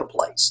and second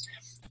place,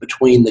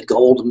 between the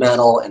gold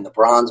medal and the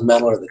bronze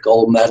medal or the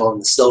gold medal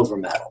and the silver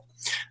medal.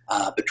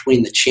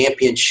 Between the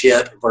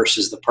championship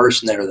versus the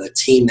person or the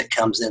team that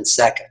comes in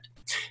second.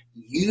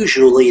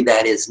 Usually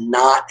that is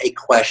not a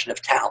question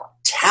of talent.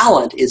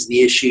 Talent is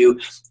the issue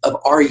of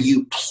are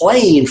you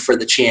playing for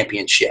the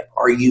championship?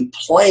 Are you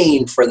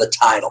playing for the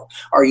title?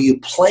 Are you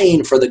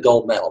playing for the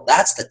gold medal?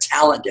 That's the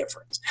talent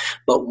difference.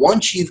 But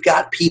once you've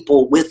got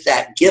people with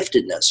that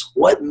giftedness,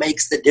 what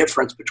makes the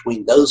difference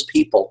between those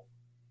people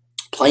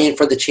playing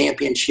for the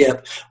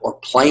championship or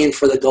playing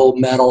for the gold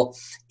medal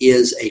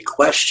is a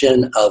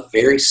question of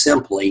very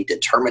simply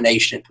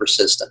determination and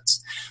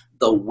persistence.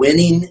 The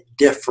winning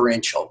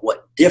differential,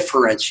 what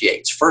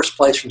differentiates first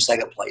place from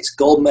second place,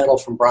 gold medal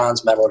from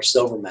bronze medal or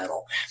silver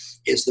medal,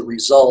 is the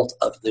result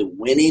of the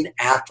winning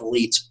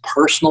athlete's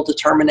personal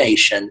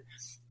determination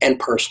and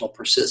personal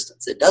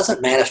persistence. It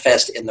doesn't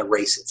manifest in the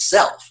race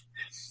itself.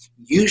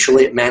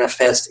 Usually it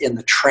manifests in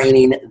the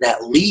training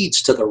that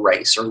leads to the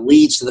race or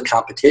leads to the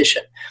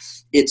competition.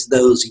 It's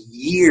those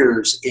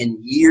years and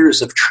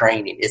years of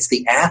training. It's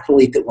the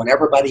athlete that when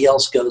everybody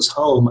else goes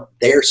home,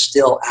 they're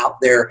still out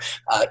there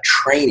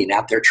training,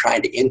 out there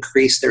trying to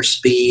increase their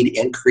speed,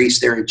 increase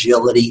their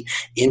agility,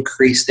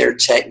 increase their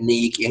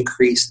technique,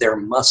 increase their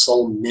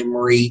muscle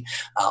memory,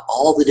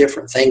 all the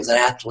different things an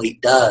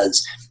athlete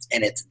does.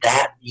 And it's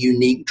that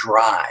unique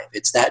drive.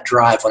 It's that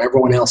drive when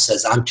everyone else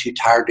says, I'm too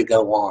tired to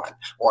go on,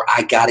 or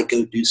I got to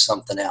go do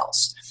something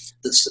else.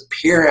 The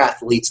superior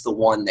athlete's the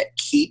one that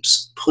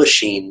keeps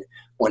pushing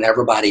when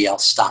everybody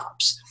else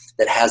stops,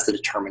 that has the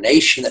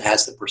determination, that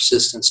has the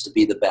persistence to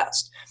be the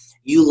best.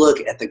 You look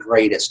at the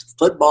greatest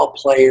football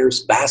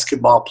players,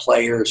 basketball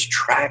players,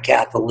 track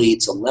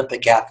athletes,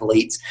 Olympic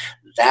athletes,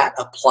 that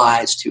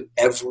applies to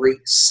every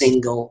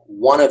single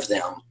one of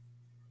them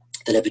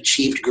that have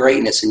achieved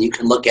greatness, and you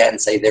can look at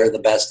and say they're the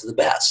best of the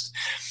best.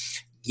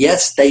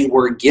 Yes, they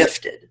were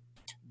gifted,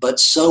 but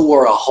so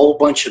were a whole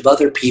bunch of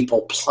other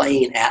people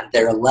playing at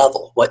their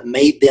level. What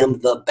made them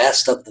the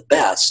best of the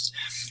best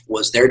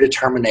was their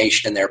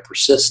determination and their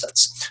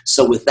persistence.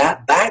 So with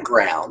that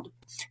background,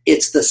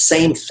 it's the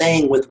same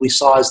thing with we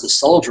saw as the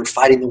soldier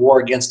fighting the war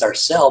against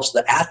ourselves.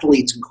 The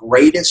athlete's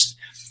greatest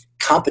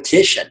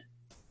competition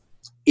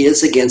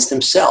is against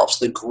themselves.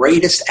 The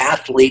greatest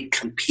athlete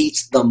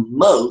competes the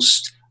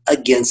most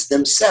against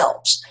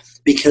themselves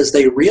because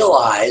they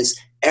realize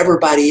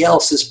everybody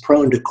else is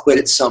prone to quit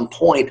at some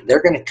point.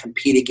 They're going to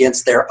compete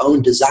against their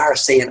own desire,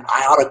 saying,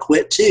 I ought to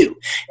quit too.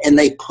 And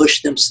they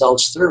push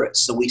themselves through it.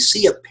 So we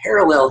see a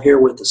parallel here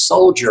with the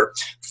soldier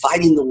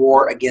fighting the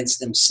war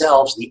against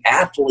themselves, the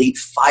athlete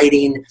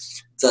fighting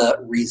the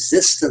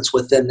resistance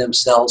within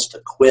themselves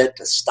to quit,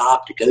 to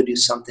stop, to go do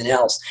something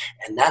else.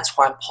 And that's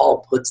why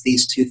Paul puts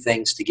these two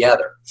things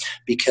together,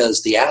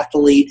 because the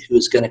athlete who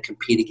is going to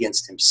compete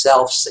against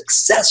himself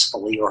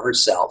successfully or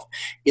herself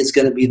is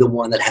going to be the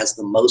one that has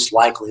the most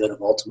likelihood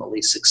of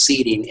ultimately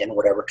succeeding in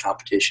whatever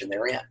competition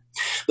they're in.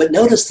 But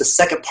notice the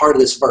second part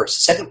of this verse.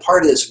 The second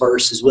part of this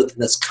verse is within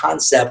this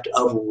concept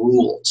of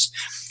rules.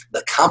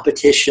 The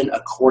competition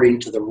according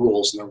to the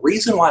rules. And the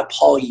reason why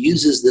Paul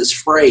uses this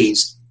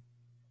phrase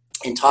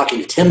in talking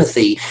to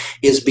Timothy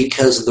is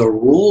because the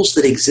rules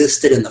that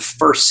existed in the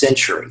first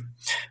century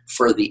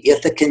for the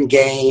Ithacan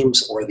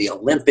Games or the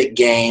Olympic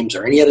Games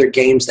or any other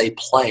games they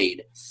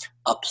played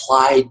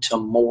applied to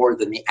more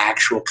than the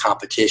actual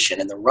competition.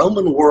 In the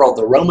Roman world,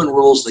 the Roman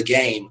rules of the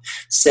game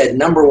said,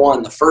 number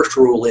one, the first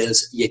rule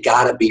is you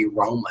got to be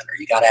Roman, or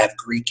you got to have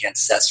Greek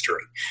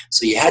ancestry.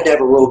 So you had to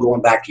have a rule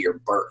going back to your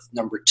birth.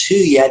 Number two,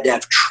 you had to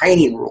have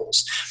training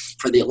rules.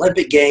 For the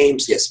Olympic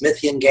Games, the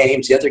Isthmian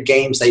Games, the other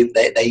games they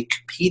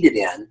competed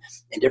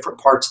in different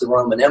parts of the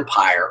Roman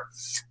Empire,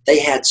 they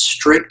had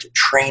strict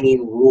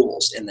training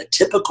rules. And the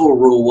typical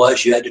rule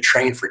was you had to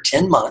train for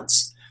 10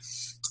 months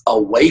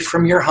away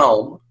from your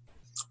home,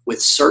 with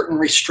certain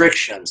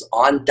restrictions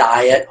on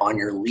diet, on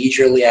your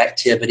leisurely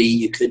activity.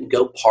 You couldn't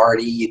go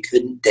party, you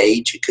couldn't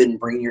date, you couldn't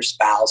bring your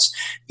spouse.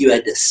 You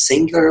had to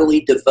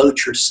singularly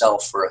devote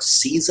yourself for a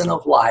season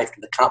of life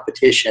to the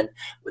competition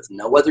with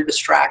no other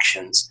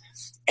distractions.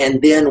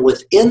 And then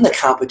within the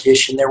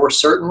competition, there were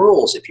certain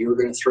rules. If you were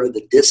going to throw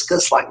the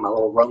discus, like my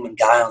little Roman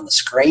guy on the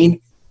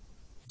screen,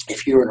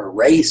 if you were in a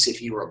race,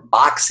 if you were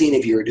boxing,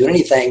 if you were doing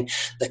anything,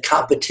 the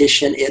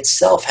competition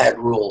itself had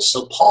rules.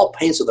 So Paul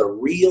paints with a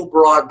real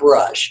broad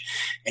brush,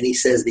 and he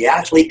says the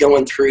athlete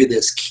going through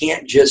this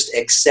can't just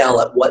excel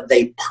at what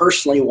they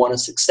personally want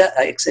to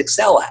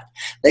excel at.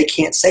 They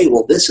can't say,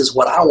 well, this is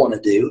what I want to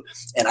do,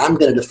 and I'm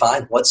going to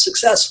define what's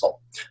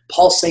successful.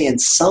 Paul's saying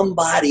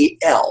somebody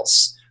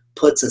else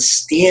puts a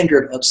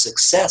standard of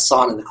success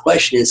on, and the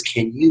question is,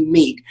 can you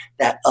meet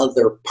that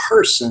other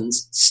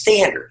person's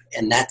standard?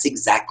 And that's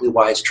exactly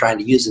why he's trying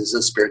to use it as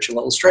a spiritual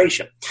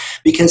illustration,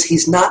 because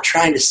he's not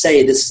trying to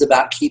say this is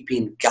about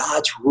keeping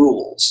God's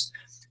rules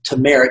to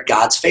merit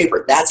God's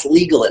favor. That's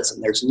legalism.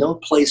 There's no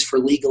place for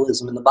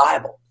legalism in the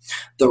Bible.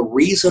 The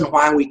reason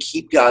why we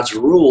keep God's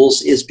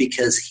rules is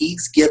because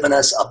he's given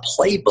us a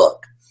playbook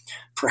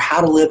for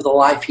how to live the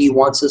life he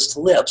wants us to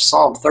live.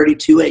 Psalm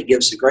 32:8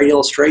 gives a great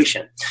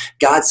illustration.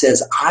 God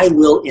says, I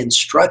will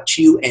instruct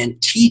you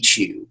and teach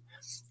you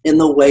in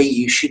the way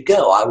you should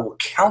go. I will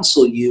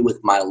counsel you with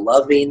my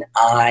loving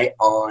eye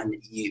on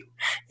you.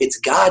 It's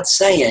God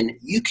saying,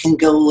 you can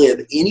go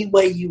live any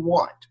way you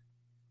want,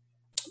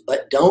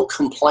 but don't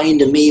complain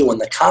to me when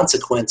the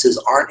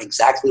consequences aren't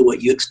exactly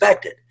what you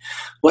expected.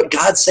 What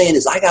God's saying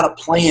is, I got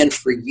a plan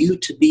for you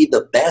to be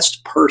the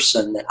best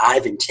person that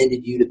I've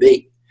intended you to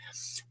be.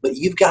 But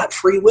you've got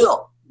free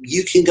will.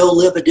 You can go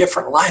live a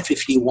different life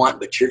if you want,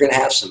 but you're going to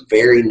have some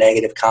very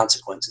negative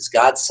consequences.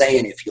 God's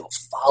saying, if you'll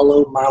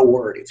follow my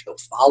word, if you'll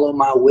follow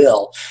my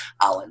will,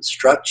 I'll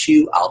instruct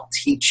you, I'll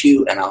teach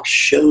you, and I'll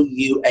show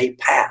you a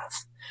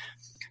path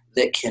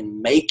that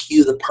can make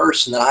you the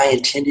person that I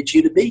intended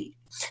you to be.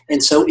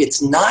 And so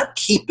it's not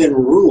keeping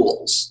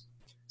rules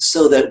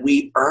so that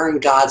we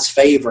earn God's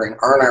favor and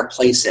earn our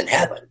place in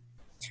heaven.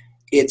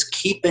 It's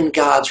keeping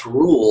God's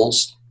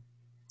rules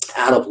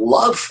out of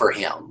love for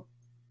him,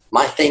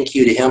 my thank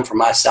you to him for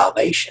my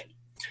salvation,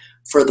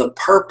 for the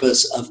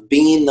purpose of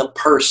being the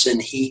person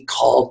he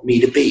called me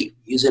to be,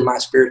 using my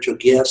spiritual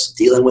gifts,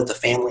 dealing with the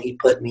family he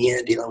put me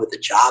in, dealing with the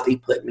job he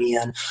put me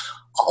in,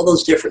 all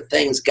those different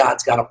things.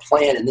 God's got a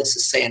plan, and this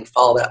is saying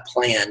follow that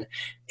plan,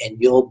 and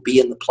you'll be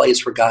in the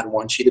place where God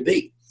wants you to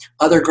be.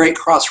 Other great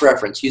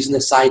cross-reference using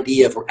this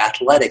idea of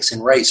athletics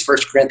and race. 1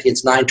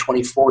 Corinthians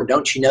 9:24,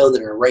 don't you know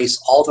that in a race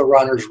all the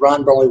runners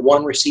run, but only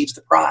one receives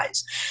the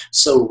prize?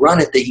 So run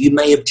it that you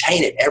may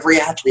obtain it. Every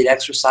athlete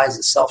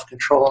exercises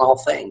self-control in all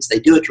things. They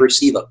do it to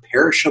receive a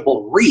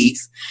perishable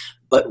wreath,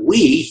 but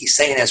we, he's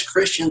saying as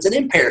Christians, an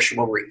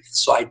imperishable wreath.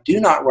 So I do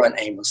not run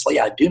aimlessly.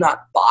 I do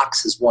not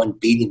box as one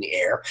beating the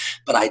air,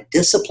 but I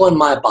discipline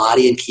my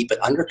body and keep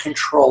it under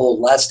control,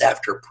 lest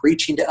after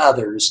preaching to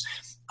others,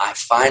 I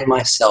find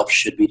myself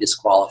should be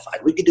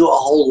disqualified. We could do a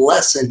whole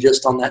lesson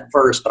just on that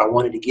verse, but I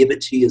wanted to give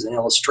it to you as an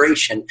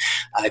illustration.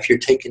 If you're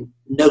taking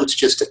notes,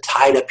 just to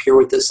tie it up here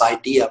with this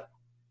idea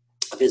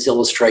of his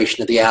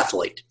illustration of the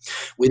athlete.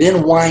 We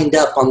then wind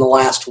up on the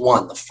last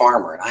one, the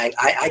farmer. And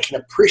I can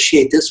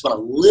appreciate this one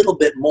a little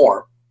bit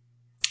more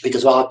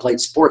because while I played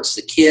sports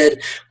as a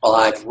kid, while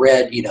I've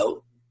read,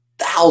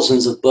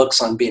 thousands of books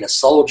on being a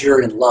soldier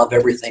and love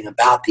everything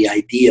about the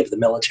idea of the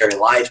military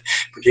life,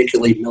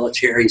 particularly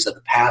militaries of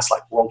the past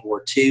like World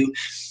War II.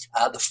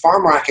 The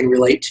farmer I can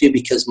relate to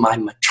because my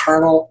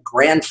maternal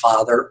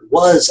grandfather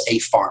was a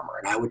farmer,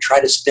 and I would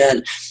try to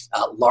spend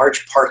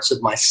large parts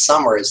of my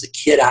summer as a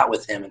kid out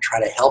with him and try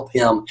to help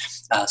him,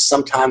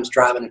 sometimes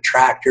driving a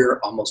tractor,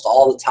 almost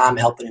all the time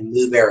helping him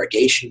move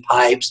irrigation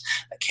pipes,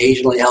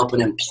 occasionally helping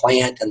him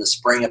plant in the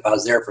spring if I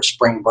was there for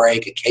spring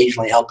break,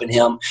 occasionally helping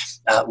him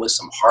with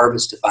some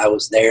harvest if I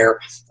was there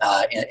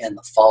in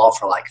the fall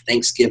for like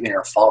Thanksgiving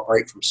or fall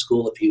break from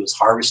school if he was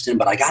harvesting.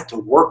 But I got to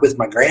work with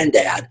my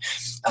granddad,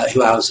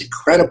 who I was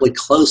incredibly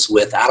close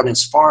with out on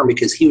his farm,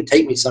 because he would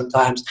take me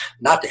sometimes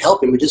not to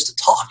help him, but just to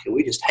talk, and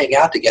we just hang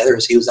out together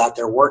as he was out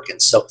there working.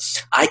 So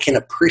I can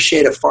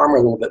appreciate a farmer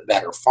a little bit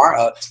better.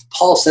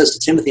 Paul says to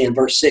Timothy in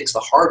verse 6, the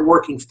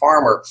hardworking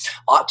farmer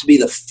ought to be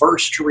the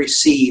first to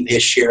receive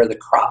his share of the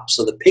crop.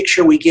 So the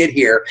picture we get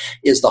here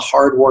is the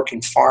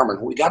hardworking farmer.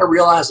 And what we got to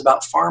realize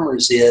about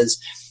farmers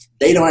is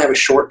they don't have a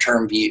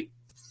short-term view.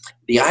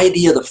 The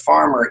idea of the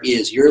farmer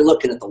is you're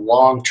looking at the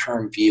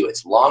long-term view.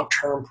 It's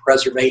long-term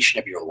preservation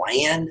of your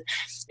land.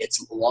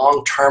 It's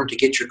long-term to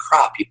get your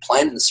crop. You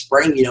plant in the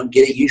spring, you don't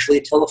get it usually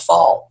until the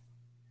fall.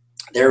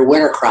 There are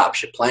winter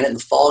crops. You plant it in the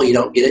fall, you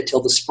don't get it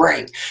till the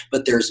spring.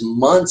 But there's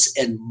months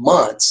and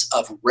months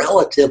of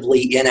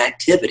relatively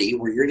inactivity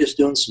where you're just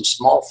doing some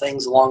small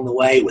things along the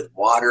way with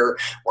water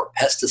or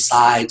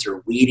pesticides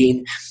or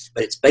weeding.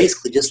 But it's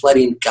basically just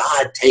letting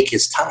God take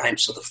his time.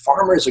 So the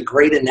farmer is a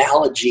great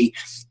analogy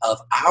of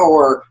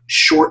our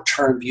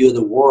short-term view of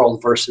the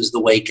world versus the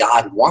way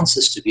God wants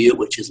us to view it,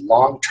 which is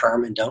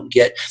long-term, and don't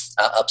get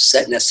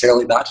upset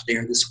necessarily about today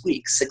or this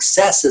week.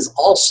 Success is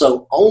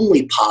also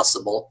only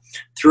possible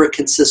through a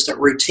consistent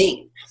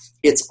routine.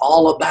 It's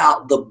all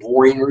about the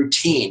boring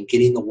routine,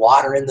 getting the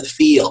water in the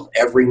field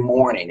every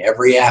morning,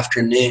 every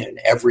afternoon,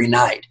 every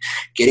night,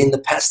 getting the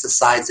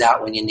pesticides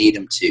out when you need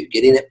them to,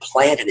 getting it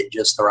planted at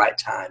just the right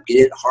time,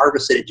 getting it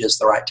harvested at just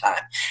the right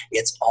time.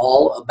 It's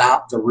all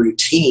about the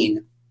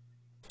routine.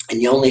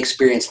 And you only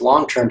experience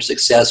long-term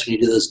success when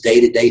you do those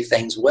day-to-day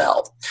things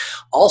well.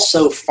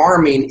 Also,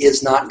 farming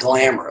is not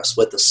glamorous.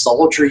 With the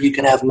soldier, you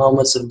can have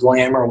moments of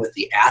glamour. With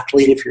the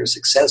athlete, if you're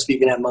successful, you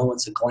can have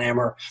moments of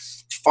glamour.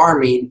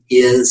 Farming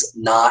is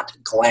not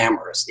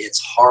glamorous. It's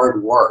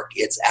hard work.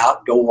 It's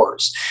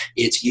outdoors.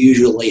 It's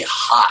usually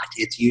hot.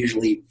 It's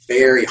usually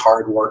very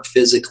hard work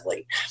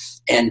physically.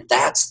 And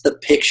that's the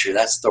picture.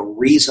 That's the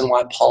reason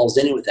why Paul's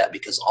in it with that,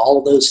 because all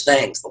of those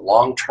things, the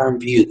long-term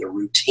view, the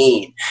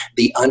routine,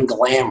 the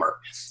unglamour,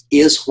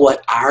 is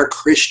what our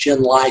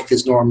Christian life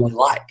is normally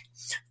like.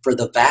 For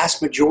the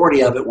vast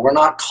majority of it, we're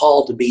not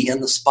called to be in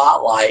the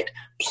spotlight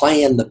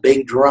playing the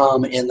big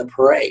drum in the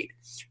parade.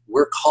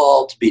 We're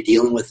called to be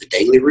dealing with the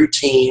daily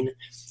routine,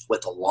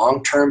 with a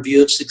long-term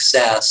view of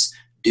success,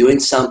 doing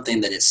something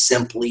that is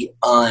simply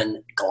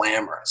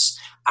unglamorous.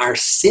 Our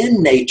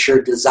sin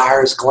nature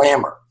desires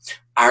glamour.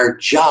 Our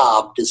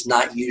job does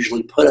not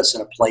usually put us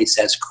in a place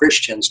as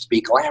Christians to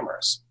be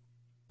glamorous.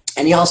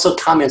 And he also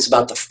comments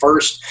about the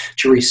first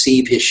to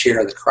receive his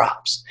share of the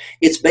crops.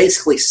 It's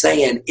basically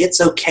saying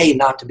it's okay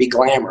not to be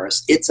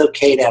glamorous. It's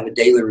okay to have a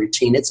daily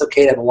routine. It's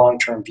okay to have a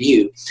long-term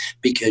view,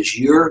 because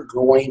you're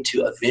going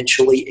to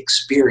eventually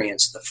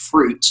experience the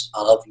fruits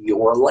of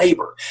your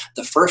labor.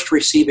 The first to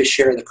receive his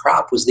share of the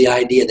crop was the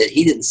idea that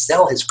he didn't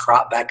sell his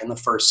crop back in the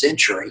first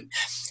century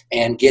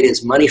and get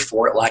his money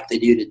for it like they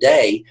do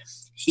today.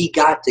 He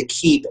got to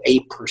keep a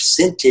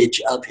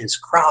percentage of his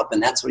crop,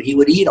 and that's what he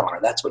would eat on,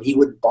 or that's what he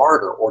would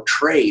barter or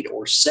trade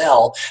or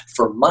sell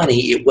for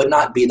money. It would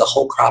not be the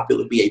whole crop. It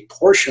would be a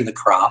portion of the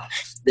crop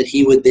that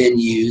he would then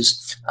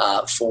use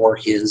for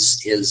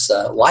his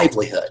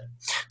livelihood.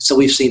 So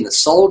we've seen the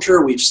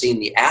soldier, we've seen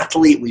the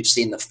athlete, we've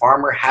seen the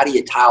farmer. How do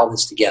you tie all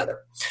this together?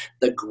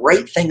 The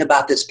great thing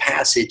about this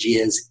passage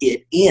is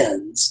it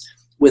ends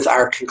with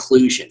our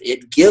conclusion.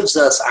 It gives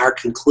us our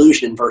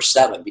conclusion in verse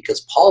 7,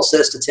 because Paul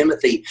says to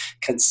Timothy,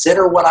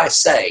 consider what I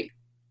say,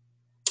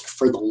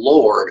 for the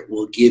Lord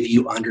will give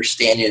you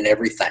understanding in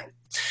everything.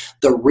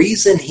 The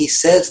reason he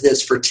says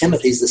this for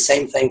Timothy is the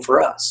same thing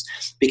for us,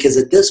 because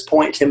at this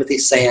point,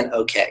 Timothy's saying,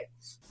 okay,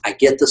 I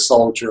get the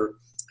soldier,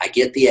 I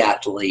get the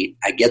athlete,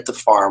 I get the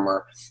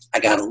farmer, I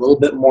got a little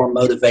bit more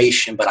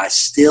motivation, but I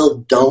still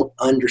don't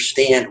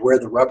understand where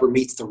the rubber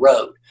meets the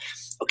road.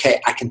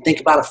 Okay, I can think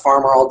about a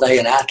farmer all day,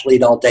 an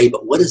athlete all day,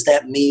 but what does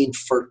that mean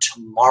for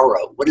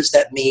tomorrow? What does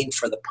that mean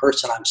for the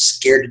person I'm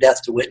scared to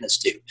death to witness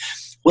to?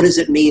 What does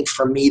it mean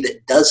for me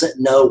that doesn't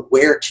know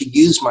where to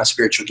use my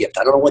spiritual gift?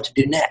 I don't know what to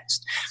do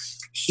next.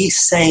 He's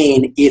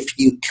saying if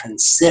you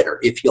consider,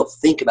 if you'll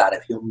think about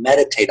it, if you'll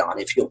meditate on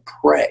it, if you'll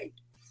pray,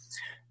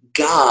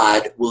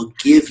 God will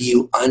give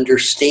you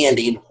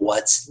understanding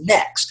what's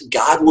next.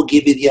 God will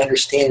give you the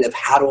understanding of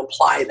how to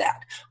apply that,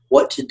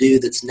 what to do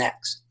that's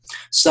next.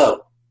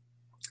 So,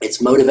 it's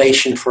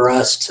motivation for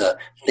us to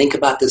think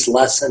about this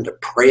lesson, to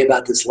pray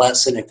about this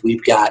lesson. If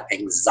we've got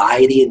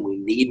anxiety and we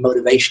need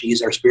motivation to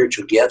use our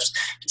spiritual gifts,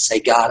 to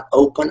say, God,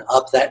 open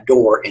up that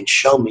door and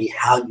show me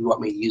how you want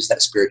me to use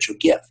that spiritual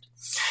gift.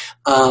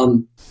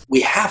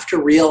 We have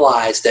to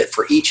realize that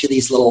for each of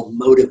these little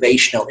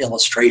motivational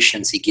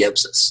illustrations he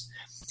gives us,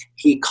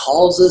 he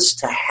calls us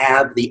to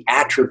have the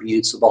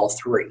attributes of all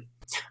three.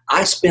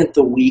 I spent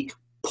the week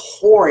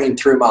pouring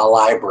through my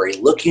library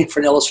looking for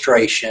an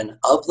illustration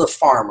of the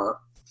farmer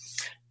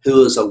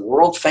who is a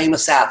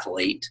world-famous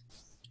athlete,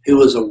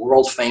 who is a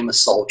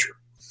world-famous soldier.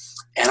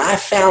 And I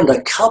found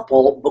a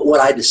couple, but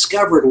what I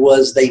discovered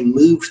was they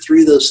moved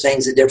through those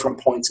things at different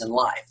points in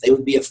life. They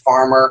would be a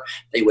farmer,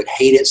 they would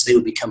hate it, so they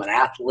would become an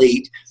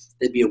athlete.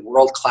 They'd be a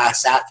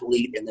world-class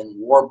athlete, and then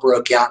war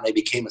broke out and they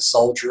became a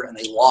soldier and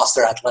they lost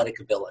their athletic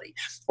ability.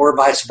 Or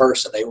vice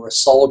versa. They were a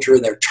soldier,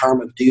 their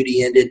term of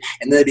duty ended,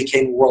 and then they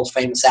became a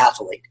world-famous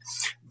athlete.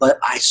 But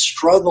I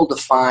struggled to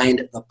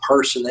find the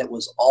person that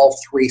was all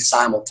three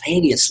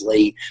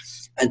simultaneously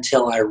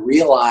until I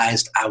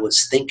realized I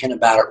was thinking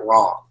about it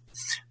wrong.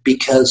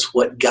 Because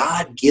what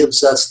God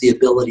gives us the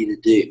ability to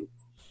do,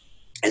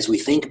 as we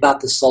think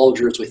about the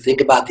soldier, as we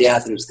think about the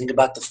athlete, as we think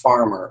about the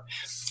farmer,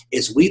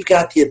 is we've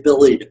got the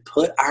ability to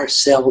put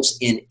ourselves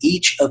in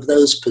each of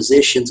those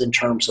positions in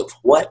terms of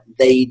what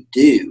they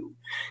do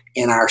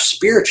in our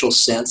spiritual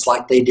sense,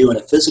 like they do in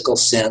a physical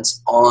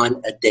sense, on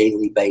a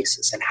daily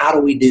basis. And how do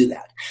we do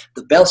that?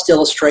 The best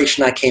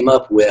illustration I came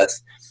up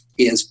with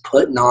is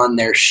putting on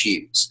their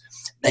shoes.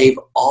 They've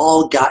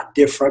all got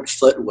different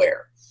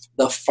footwear.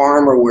 The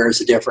farmer wears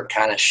a different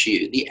kind of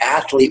shoe. The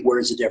athlete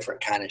wears a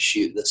different kind of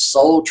shoe. The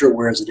soldier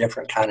wears a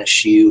different kind of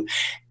shoe.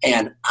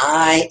 And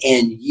I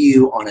and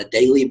you on a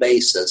daily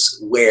basis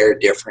wear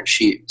different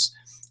shoes.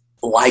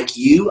 Like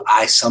you,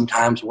 I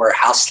sometimes wear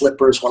house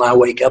slippers when I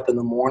wake up in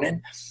the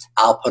morning.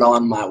 I'll put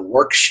on my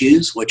work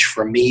shoes, which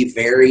for me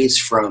varies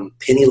from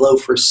penny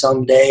loafers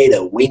some day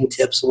to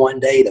wingtips one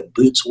day to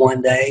boots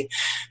one day,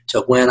 to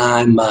when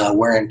I'm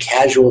wearing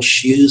casual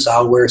shoes,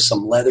 I'll wear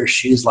some leather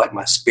shoes like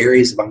my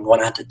Sperry's if I'm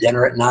going out to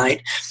dinner at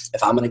night.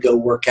 If I'm going to go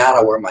work out,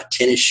 I'll wear my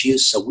tennis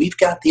shoes. So we've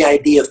got the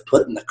idea of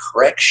putting the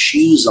correct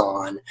shoes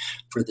on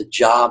for the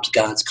jobs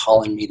God's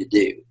calling me to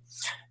do.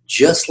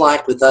 Just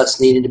like with us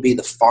needing to be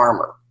the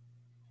farmer,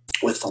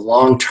 with the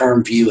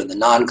long-term view and the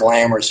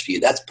non-glamorous view.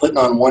 That's putting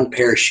on one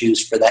pair of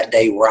shoes for that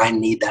day where I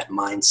need that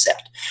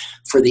mindset.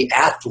 For the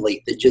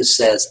athlete that just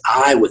says,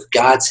 I, with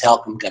God's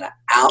help, I'm going to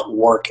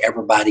outwork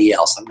everybody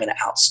else. I'm going to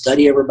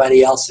outstudy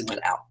everybody else. I'm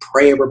going to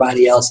outpray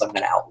everybody else. I'm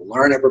going to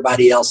outlearn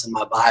everybody else in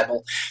my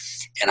Bible.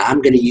 And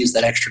I'm going to use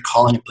that extra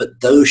calling and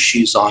put those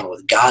shoes on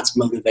with God's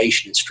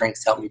motivation and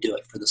strength to help me do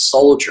it. For the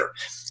soldier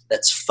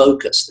that's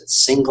focused,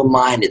 that's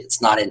single-minded,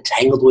 that's not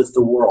entangled with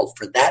the world,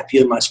 for that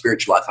view of my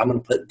spiritual life, I'm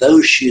going to put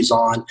those shoes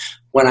on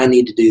when I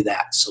need to do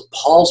that. So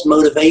Paul's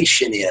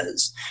motivation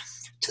is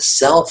to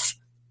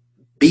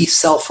be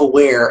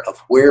self-aware of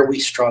where we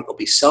struggle,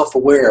 be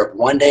self-aware of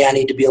one day I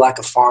need to be like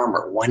a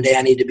farmer, one day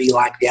I need to be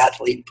like the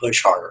athlete and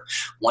push harder,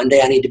 one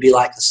day I need to be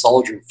like the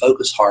soldier and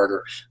focus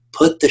harder.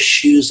 Put the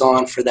shoes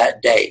on for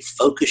that day.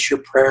 Focus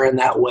your prayer in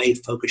that way.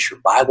 Focus your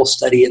Bible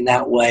study in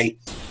that way.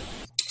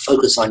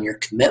 Focus on your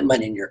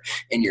commitment and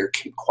your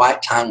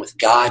quiet time with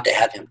God to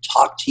have Him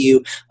talk to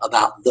you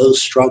about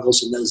those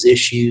struggles and those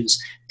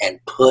issues, and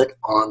put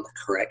on the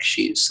correct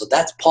shoes. So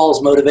that's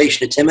Paul's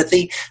motivation to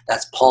Timothy.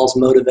 That's Paul's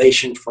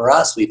motivation for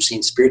us. We've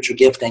seen spiritual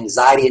gift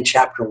anxiety in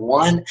chapter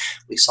 1.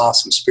 We saw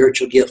some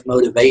spiritual gift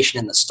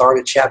motivation in the start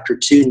of chapter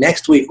 2.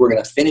 Next week, we're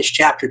going to finish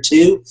chapter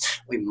 2.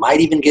 We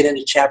might even get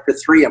into chapter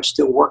 3. I'm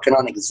still working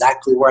on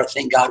exactly where I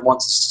think God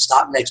wants us to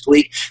stop next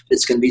week. But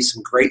it's going to be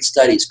some great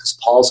studies because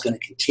Paul's going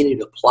to continue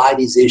to apply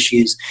these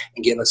issues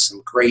and give us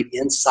some great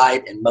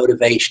insight and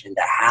motivation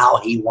into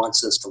how he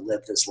wants us to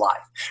live this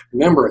life.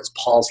 Remember, it's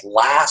Paul's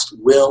last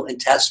will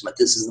and testament.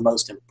 This is the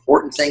most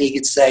important thing he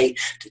could say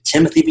to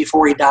Timothy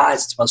before he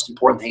dies. It's the most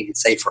important thing he could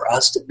say for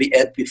us to be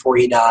before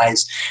he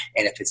dies.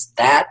 And if it's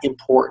that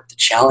important, the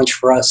challenge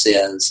for us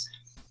is,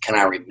 can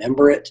I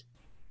remember it?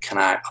 Can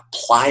I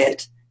apply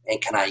it?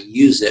 And can I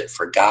use it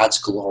for God's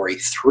glory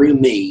through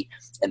me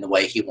in the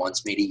way He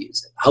wants me to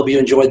use it? I hope you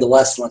enjoyed the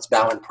lesson. Let's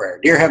bow in prayer.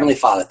 Dear Heavenly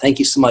Father, thank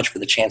you so much for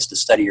the chance to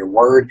study your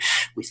word.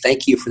 We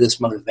thank you for this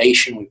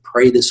motivation. We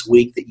pray this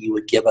week that you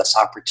would give us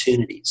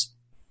opportunities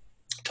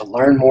to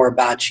learn more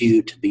about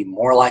you, to be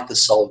more like the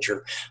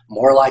soldier,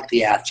 more like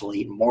the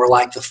athlete, more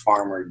like the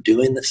farmer,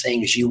 doing the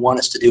things you want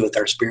us to do with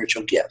our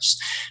spiritual gifts.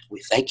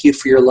 We thank you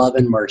for your love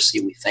and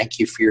mercy. We thank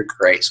you for your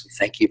grace. We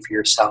thank you for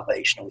your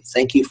salvation. We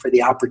thank you for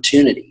the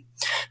opportunity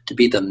to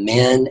be the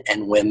men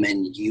and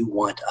women you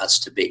want us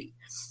to be.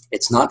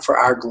 It's not for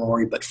our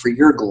glory, but for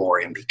your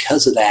glory. And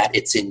because of that,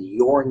 it's in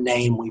your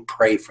name we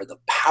pray for the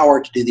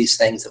power to do these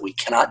things that we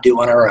cannot do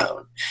on our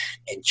own.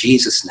 In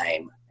Jesus'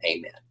 name,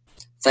 amen.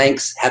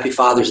 Thanks. Happy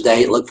Father's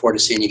Day. Look forward to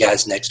seeing you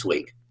guys next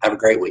week. Have a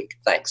great week.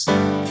 Thanks.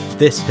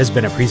 This has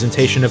been a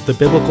presentation of the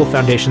Biblical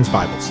Foundations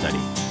Bible Study,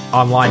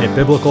 online at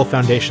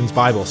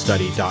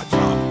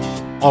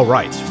biblicalfoundationsbiblestudy.com. All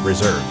rights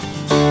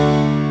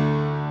reserved.